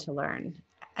wanted to learn?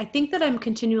 I think that I'm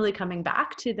continually coming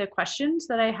back to the questions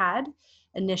that I had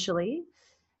initially.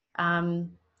 And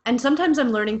sometimes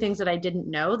I'm learning things that I didn't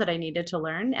know that I needed to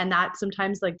learn. And that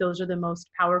sometimes, like, those are the most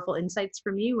powerful insights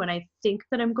for me when I think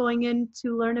that I'm going in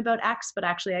to learn about X, but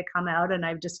actually I come out and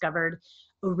I've discovered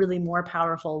a really more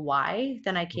powerful why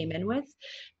than I came in with.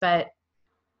 But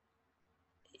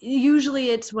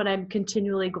usually it's when I'm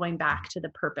continually going back to the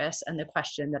purpose and the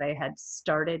question that I had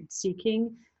started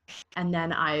seeking. And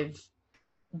then I've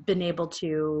been able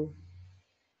to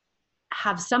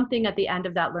have something at the end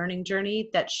of that learning journey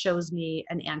that shows me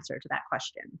an answer to that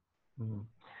question.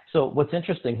 So what's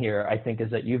interesting here, I think, is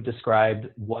that you've described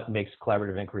what makes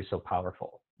collaborative inquiry so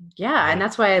powerful. Yeah, right? And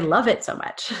that's why I love it so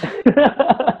much.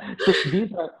 So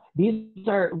these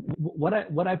are what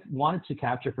I've wanted to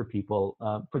capture for people,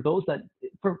 for those that,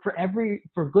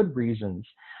 for good reasons.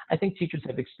 I think teachers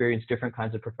have experienced different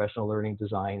kinds of professional learning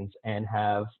designs and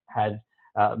have had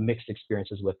mixed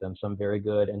experiences with them, some very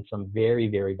good and some very,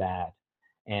 very bad.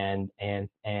 And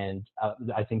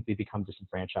I think they become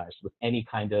disenfranchised with any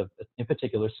kind of, in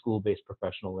particular, school-based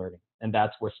professional learning. And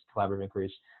that's where collaborative inquiry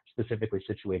is specifically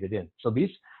situated in. So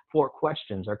these 4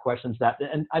 questions are questions that,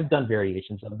 and I've done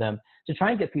variations of them to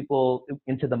try and get people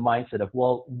into the mindset of,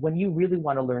 well, when you really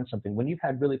want to learn something, when you've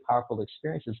had really powerful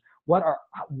experiences, what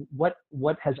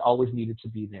has always needed to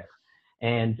be there?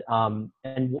 And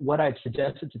what I've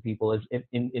suggested to people is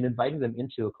in inviting them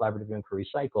into a collaborative inquiry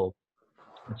cycle,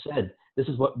 I said, this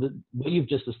is what you've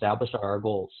just established are our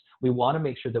goals. We want to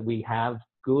make sure that we have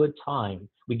good time.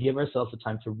 We give ourselves the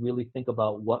time to really think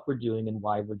about what we're doing and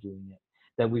why we're doing it.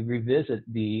 That we revisit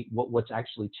what's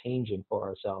actually changing for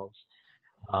ourselves.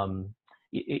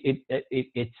 that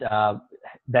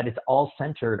it's all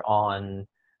centered on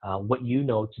what you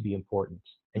know to be important,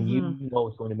 and Hmm. you know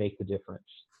is going to make the difference.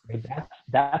 Right?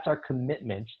 That's our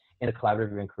commitment in a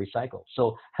collaborative inquiry cycle.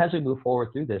 So as we move forward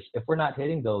through this, if we're not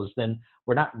hitting those, then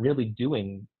we're not really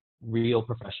doing real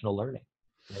professional learning.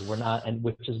 Right? We're not, and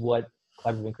which is what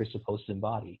collaborative inquiry is supposed to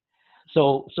embody.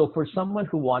 So for someone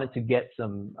who wanted to get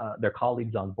some their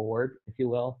colleagues on board, if you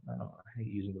will, I don't know, I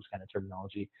hate using this kind of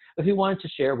terminology, but if you wanted to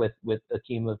share with a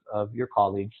team of your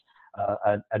colleagues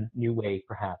a new way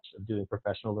perhaps of doing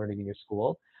professional learning in your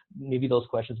school, maybe those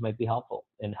questions might be helpful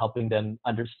in helping them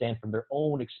understand from their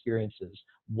own experiences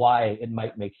why it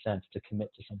might make sense to commit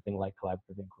to something like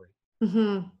collaborative inquiry.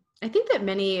 Hmm. I think that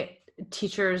many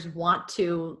teachers want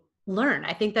to learn.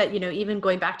 I think that, even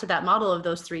going back to that model of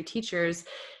those three teachers,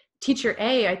 teacher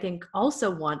A, I think,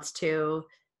 also wants to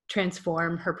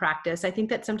transform her practice. I think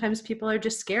that sometimes people are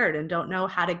just scared and don't know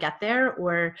how to get there,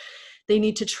 or they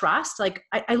need to trust. Like,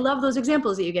 I love those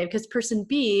examples that you gave, because person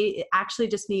B actually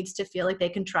just needs to feel like they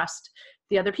can trust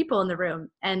the other people in the room.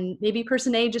 And maybe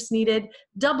person A just needed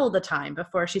double the time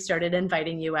before she started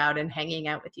inviting you out and hanging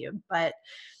out with you. But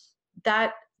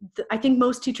that, I think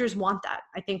most teachers want that.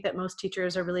 I think that most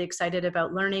teachers are really excited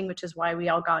about learning, which is why we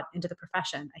all got into the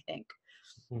profession, I think.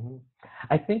 Hmm.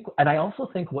 I think, and I also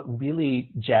think what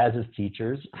really jazzes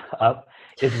teachers up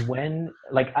is when,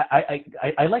 like,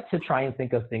 I like to try and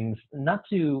think of things not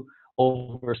to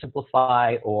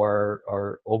oversimplify or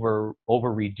over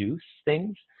reduce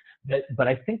things, but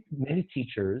I think many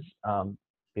teachers,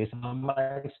 based on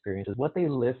my experiences, what they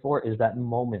live for is that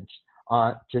moment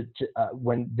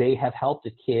when they have helped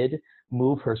a kid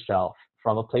move herself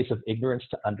from a place of ignorance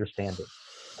to understanding.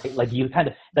 Right? Like you kind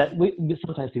of that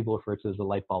sometimes people refer to as the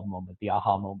light bulb moment, the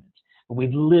aha moment. But we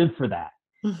live for that,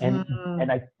 and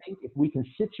Mhm. I think if we can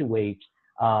situate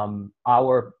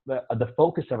our the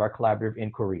focus of our collaborative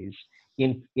inquiries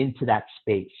into that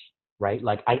space, right?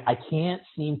 Like I can't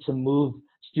seem to move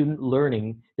student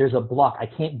learning. There's a block. I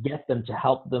can't get them to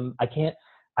help them.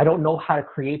 I don't know how to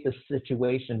create this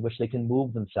situation in which they can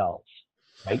move themselves,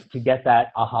 right? To get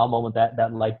that aha moment,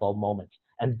 that light bulb moment.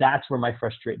 And that's where my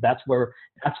frustration, that's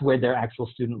where their actual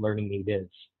student learning need is.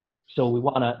 So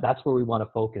that's where we want to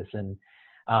focus. And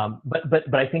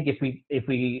but I think if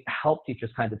we help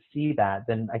teachers kind of see that,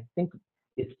 then I think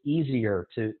it's easier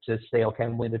to say, okay,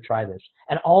 I'm willing to try this.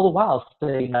 And all the while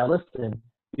say, now listen,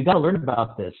 you got to learn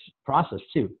about this process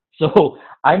too. So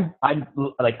I'm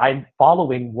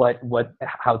following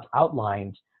how it's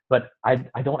outlined, but I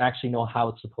don't actually know how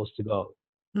it's supposed to go.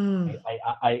 Mm.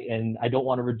 And I don't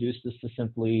want to reduce this to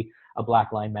simply a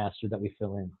black line master that we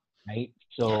fill in, right?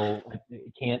 So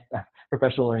it can't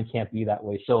professional learning can't be that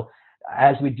way. So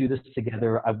as we do this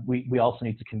together, we also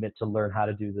need to commit to learn how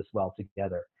to do this well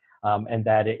together, and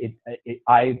that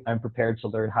I'm prepared to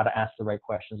learn how to ask the right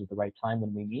questions at the right time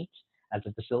when we meet. As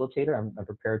a facilitator, I'm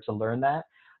prepared to learn that,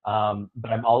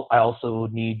 but I also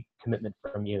need commitment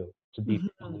from you to be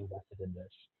fully Mhm. invested in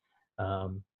this.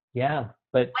 Yeah,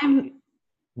 but. I'm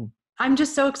I'm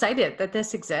just so excited that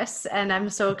this exists, and I'm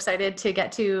so excited to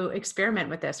get to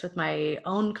experiment with this with my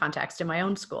own context in my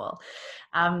own school.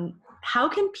 How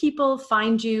can people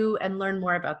find you and learn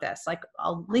more about this? Like,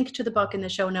 I'll link to the book in the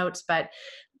show notes, but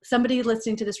somebody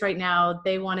listening to this right now,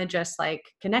 they want to just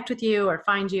like connect with you or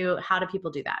find you. How do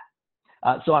people do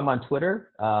that? So I'm on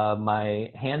Twitter.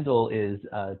 My handle is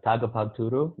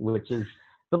Tagapagturo, which is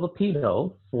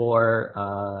Filipino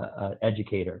for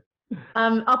educator.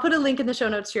 I'll put a link in the show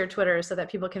notes to your Twitter so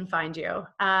that people can find you.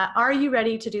 Are you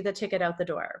ready to do the ticket out the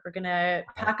door? We're going to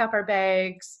pack up our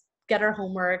bags, get our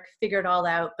homework, figure it all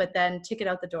out, but then ticket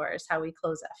out the door is how we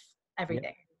close Yep,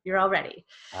 everything. You're all ready.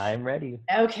 I'm ready.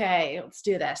 Okay, let's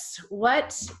do this.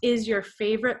 What is your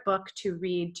favorite book to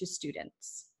read to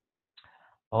students?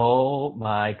 Oh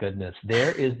my goodness.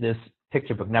 There is this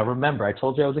picture book. Now remember, I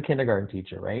told you I was a kindergarten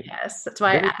teacher, right? Yes, that's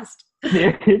why I There's asked.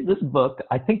 there is this book.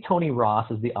 I think Tony Ross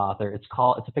is the author. It's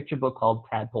a picture book called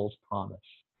Tadpole's Promise.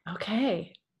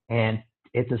 Okay. And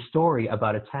it's a story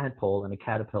about a tadpole and a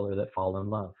caterpillar that fall in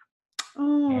love.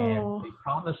 And Oh, they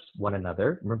promise one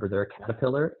another, remember they're a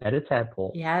caterpillar and a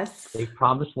tadpole, yes. they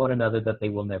promise one another that they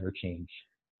will never change.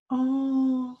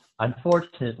 Oh,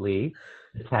 Unfortunately,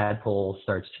 the tadpole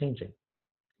starts changing,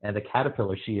 and the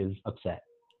caterpillar, she is upset.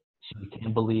 She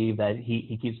can't believe that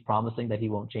he keeps promising that he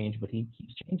won't change, but he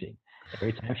keeps changing.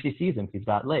 Every time she sees him, he's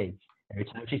got legs. Every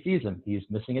time she sees him, he's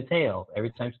missing a tail.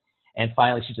 And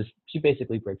finally, she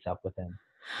basically breaks up with him.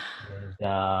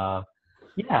 And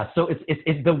yeah, so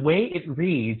it's the way it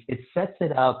reads. It sets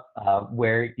it up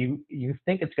where you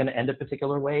think it's going to end a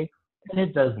particular way, and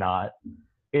it does not.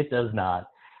 It does not.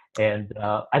 And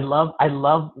I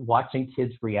love watching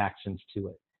kids' reactions to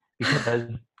it because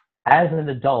as an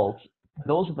adult,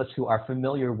 those of us who are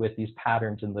familiar with these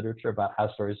patterns in literature about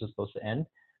how stories are supposed to end,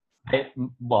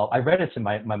 I read it to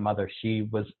my mother. She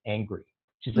was angry.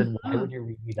 She said, "Why would Mhm. you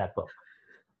read me that book?"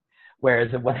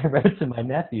 Whereas when I read it to my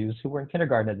nephews, who were in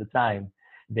kindergarten at the time,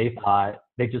 they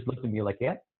just looked at me like,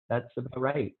 "Yeah, that's about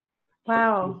right."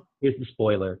 Wow. Here's the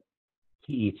spoiler: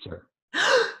 he eats her.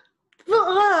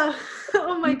 Ah,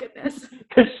 oh my goodness.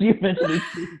 Because she eventually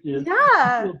changes into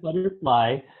Yeah. a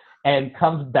butterfly and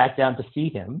comes back down to see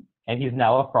him, and he's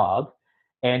now a frog.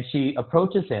 And she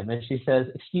approaches him and she says,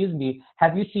 "Excuse me,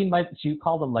 have you seen my?" She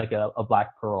called him like a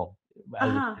black pearl.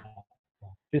 As a, Uh-huh.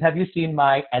 she said, "Have you seen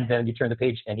my?" And then you turn the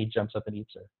page and he jumps up and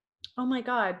eats her. Oh my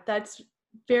God, that's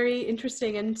very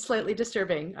interesting and slightly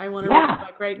disturbing. I want to read the Yeah,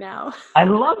 book right now. I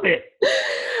love it.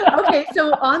 Okay,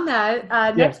 so on that,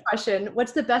 Yeah. next question.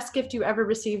 What's the best gift you ever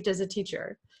received as a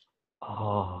teacher?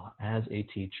 Oh, as a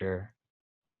teacher,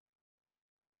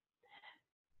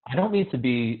 I don't mean to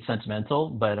be sentimental,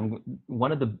 but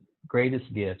one of the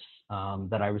greatest gifts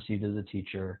that I received as a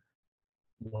teacher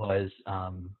was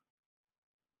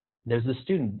there's a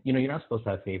student. You know, you're not supposed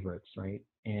to have favorites, right?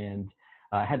 And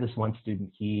I had this one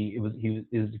student. He was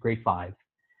grade 5,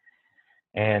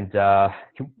 and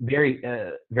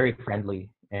very friendly,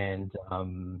 and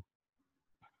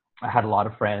I had a lot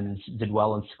of friends, did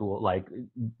well in school, like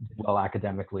did well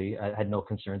academically. I had no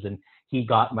concerns, and he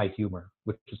got my humor,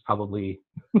 which was probably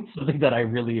something that I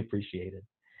really appreciated.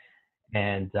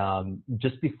 And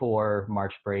just before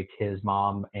March break, his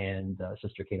mom and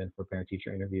sister came in for a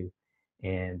parent-teacher interview,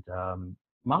 and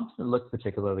mom didn't look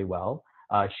particularly well.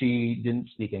 She didn't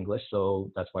speak English,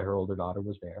 so that's why her older daughter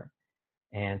was there.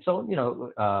 And so,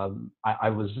 I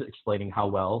was explaining how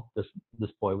well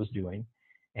this boy was doing,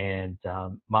 and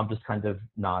mom just kind of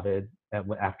nodded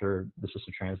after the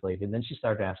sister translated, and then she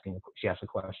started asking. She asked a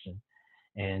question,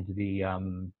 and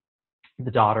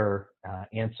the daughter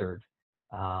answered,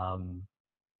 um,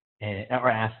 or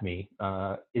asked me,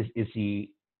 is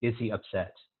he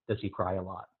upset? Does he cry a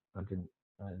lot? I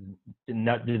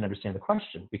didn't understand the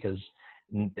question because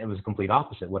it was a complete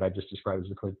opposite. What I just described was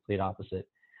the complete opposite.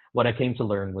 What I came to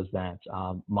learn was that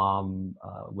mom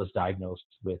was diagnosed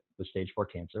with stage 4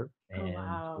 cancer, Oh, and it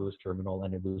wow. was terminal,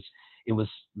 and it was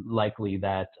likely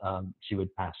that she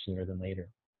would pass sooner than later.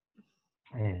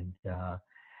 And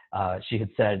she had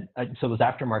said, so it was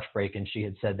after March break, and she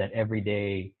had said that every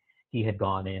day he had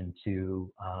gone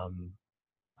into uh,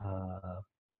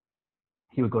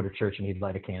 he would go to church and he'd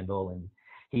light a candle, and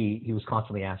he was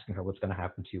constantly asking her, "What's going to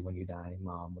happen to you when you die,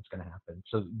 mom? What's going to happen?"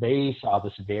 So they saw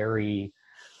this very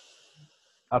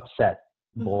upset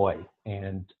Mm. boy,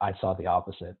 and I saw the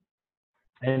opposite.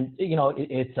 And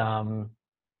it's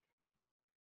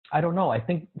I don't know. I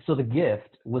think so. The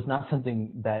gift was not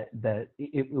something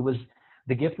it was.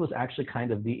 The gift was actually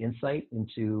kind of the insight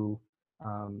into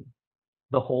um,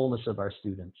 the wholeness of our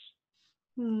students.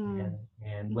 Hmm.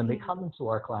 And when they Mhm. come into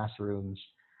our classrooms,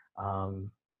 um,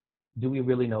 do we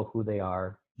really know who they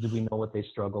are? Do we know what they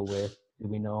struggle with? Do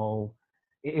we know?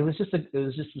 It was just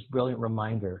this brilliant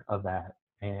reminder of that,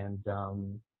 and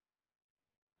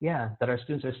yeah, that our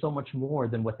students are so much more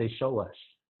than what they show us,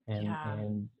 Yeah.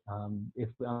 and if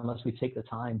unless we take the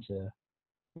time to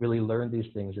really learn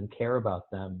these things and care about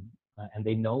them, and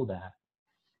they know that.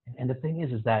 And the thing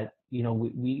is that we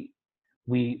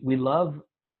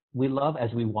love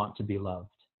as we want to be loved,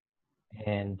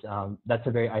 and that's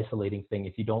a very isolating thing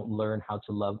if you don't learn how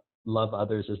to love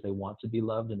others as they want to be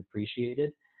loved and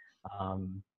appreciated.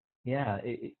 um, yeah,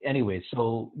 anyway,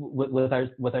 so with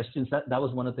our students, that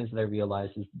was one of the things that I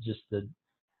realized is just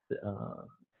uh,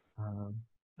 um,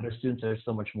 that our students are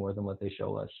so much more than what they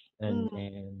show us. Mm.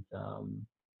 And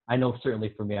I know certainly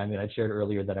for me, I mean, I shared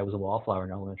earlier that I was a wallflower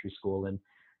in elementary school, and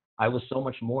I was so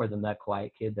much more than that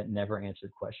quiet kid that never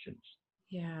answered questions.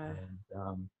 Yeah.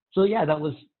 And so yeah, that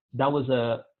was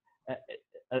a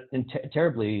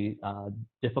terribly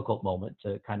difficult moment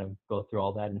to kind of go through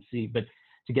all that and see, but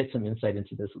to get some insight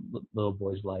into this little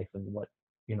boy's life and what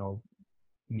you know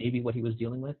maybe what he was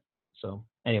dealing with. So,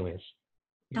 anyways,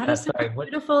 That is yeah, such a sorry. What?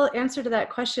 beautiful answer to that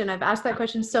question. I've asked that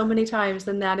question so many times,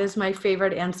 and that is my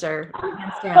favorite answer,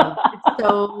 hands down. It's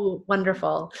so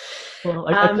wonderful. Well,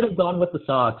 I Um, could have gone with the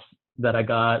socks that I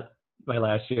got my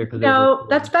last year because they were no, cool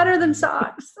that's and better than comfy.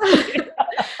 socks.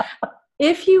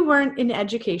 If you weren't in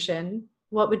education,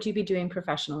 what would you be doing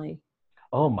professionally?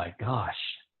 Oh my gosh.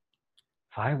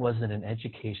 If I wasn't in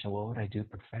education, what would I do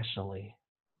professionally?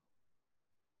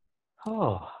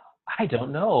 Oh, I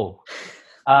don't know.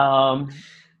 Um,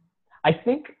 I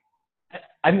think.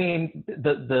 I mean,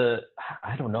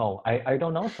 I don't know. I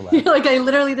don't know, You're Celeste. like,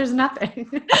 there's nothing.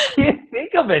 I can't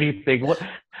think of anything.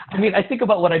 I mean, I think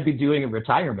about what I'd be doing in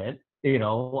retirement, but it's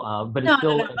No.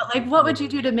 still, But like, what would you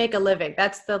do to make a living?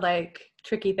 That's the like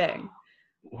tricky thing.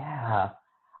 yeah.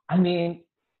 I mean,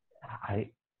 I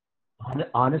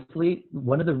honestly,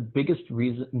 one of the biggest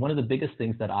things that one of the biggest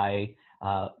things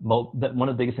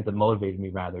that motivated me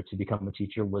rather to become a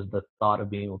teacher was the thought of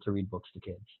being able to read books to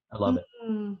kids. I love it.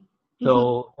 Mm-hmm.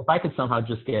 So if I could somehow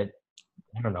just get,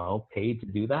 I don't know, paid to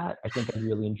do that, I think I'd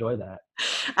really enjoy that.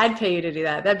 I'd pay you to do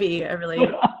that. That'd be a really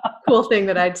cool thing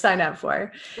that I'd sign up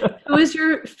for. Who is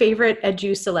your favorite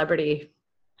edu celebrity?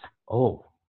 Oh,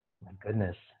 my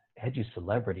goodness. Edu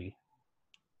celebrity.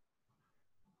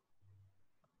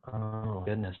 Oh,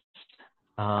 goodness.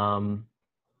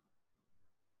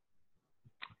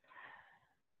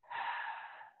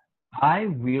 I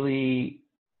really,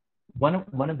 one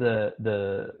of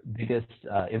the biggest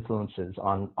influences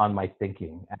on my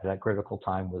thinking at that critical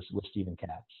time was Stephen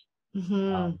Katz.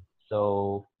 Mm-hmm.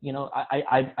 So,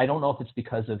 I don't know if it's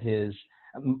because of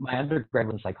my undergrad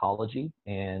was in psychology.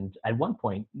 And at one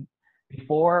point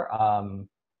before,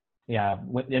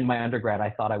 in my undergrad, I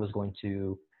thought I was going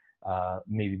to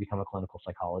maybe become a clinical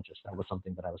psychologist. That was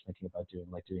something that I was thinking about doing,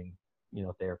 like doing,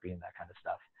 therapy and that kind of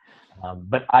stuff.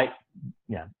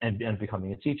 And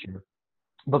becoming a teacher.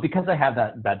 But because I have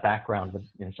that background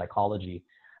in psychology,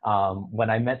 when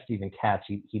I met Stephen Katz,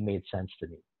 he made sense to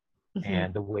me. Mm-hmm.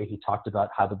 And the way he talked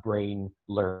about how the brain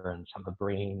learns, how the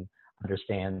brain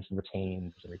understands and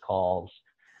retains and recalls.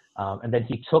 And then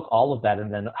he took all of that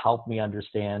and then helped me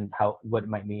understand what it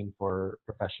might mean for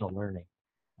professional learning.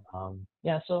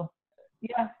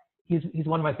 He's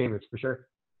one of my favorites for sure.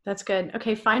 That's good.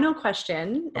 Okay, final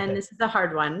question, and this is a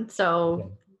hard one,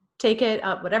 so take it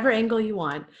up whatever angle you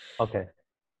want. Okay.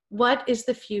 What is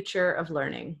the future of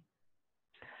learning?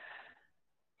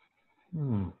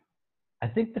 I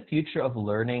think the future of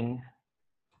learning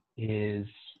is,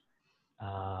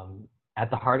 at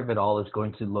the heart of it all, is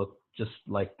going to look just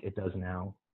like it does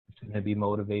now. It's going to be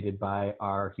motivated by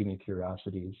our human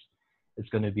curiosities. It's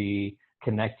going to be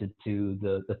connected to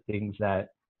the things that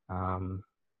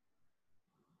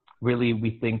really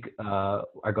we think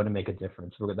are going to make a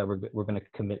difference. We're going to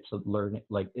commit to learning.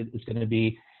 Like it's going to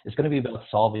be about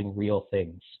solving real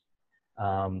things.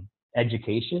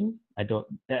 Education. If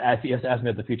you ask me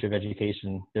about the future of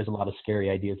education, there's a lot of scary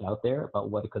ideas out there about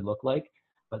what it could look like.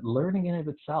 But learning in and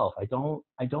of itself, I don't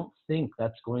think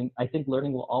that's going. I think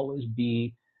learning will always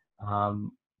be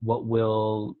what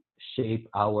will shape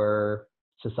our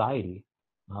society.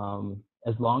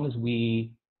 As long as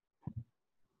we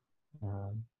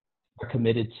are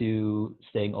committed to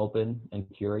staying open and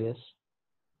curious.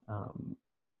 But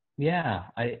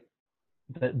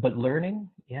learning,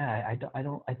 I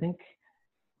think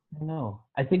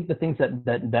the things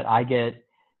that I get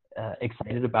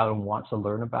excited about and want to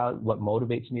learn about, what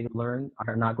motivates me to learn,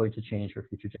 are not going to change for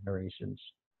future generations.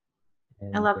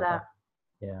 And, I love that.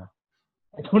 Yeah.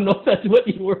 I don't know if that's what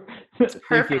you were thinking.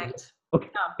 Perfect. Okay.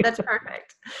 No, that's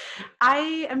perfect.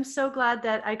 I am so glad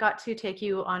that I got to take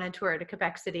you on a tour to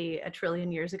Quebec City a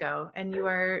trillion years ago. And you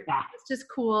are just as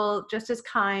cool, just as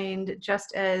kind,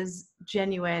 just as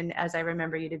genuine as I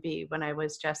remember you to be when I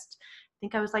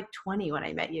think I was like 20 when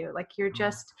I met you. Like you're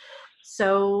just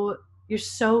you're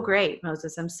so great,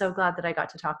 Moses. I'm so glad that I got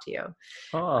to talk to you.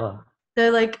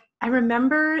 I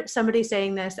remember somebody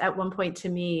saying this at one point to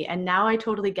me, and now I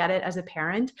totally get it as a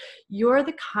parent. You're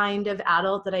the kind of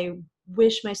adult that I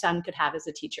wish my son could have as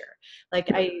a teacher.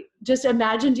 Like I just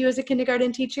imagined you as a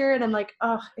kindergarten teacher, and I'm like,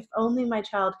 oh, if only my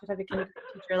child could have a kindergarten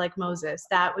teacher like Moses.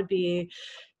 That would be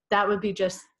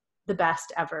just the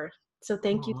best ever. So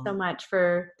thank you so much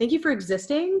for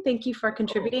existing. Thank you for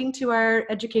contributing to our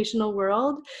educational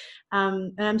world.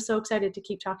 And I'm so excited to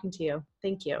keep talking to you.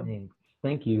 Thank you.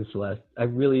 Thank you, Celeste. I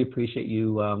really appreciate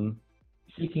you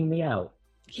seeking me out.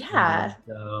 Yeah.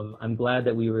 And, I'm glad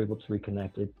that we were able to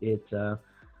reconnect.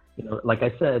 Like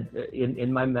I said,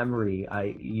 in my memory,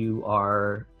 you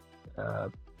are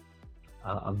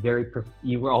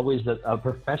you were always a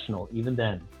professional, even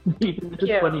then. Even Thank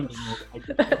you.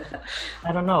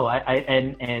 I don't know.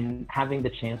 And having the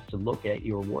chance to look at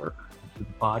your work through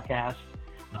the podcast,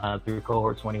 through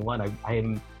Cohort 21,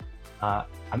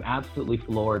 I'm absolutely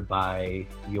floored by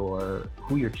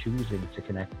who you're choosing to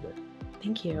connect with.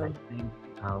 Thank you.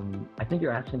 I think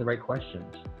you're asking the right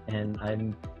questions, and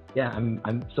I'm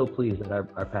so pleased that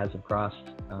our paths have crossed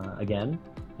again,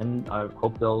 and I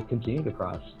hope they'll continue to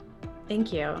cross.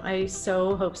 Thank you. I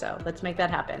so hope so. Let's make that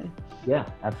happen. Yeah,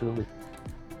 absolutely.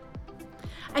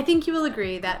 I think you will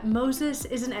agree that Moses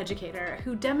is an educator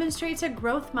who demonstrates a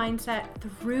growth mindset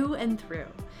through and through.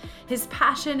 His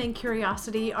passion and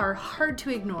curiosity are hard to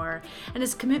ignore, and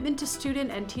his commitment to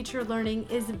student and teacher learning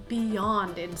is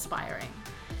beyond inspiring.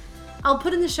 I'll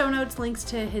put in the show notes links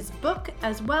to his book,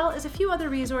 as well as a few other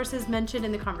resources mentioned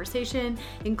in the conversation,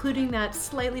 including that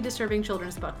slightly disturbing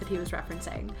children's book that he was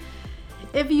referencing.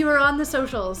 If you are on the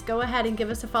socials, go ahead and give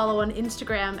us a follow on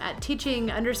Instagram at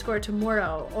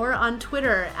teaching_tomorrow or on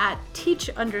Twitter at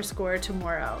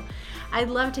teach_tomorrow. I'd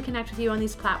love to connect with you on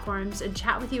these platforms and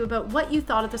chat with you about what you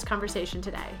thought of this conversation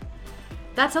today.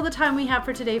 That's all the time we have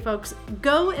for today, folks.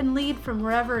 Go and lead from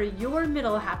wherever your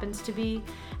middle happens to be.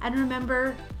 And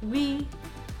remember, we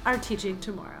are teaching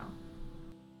tomorrow.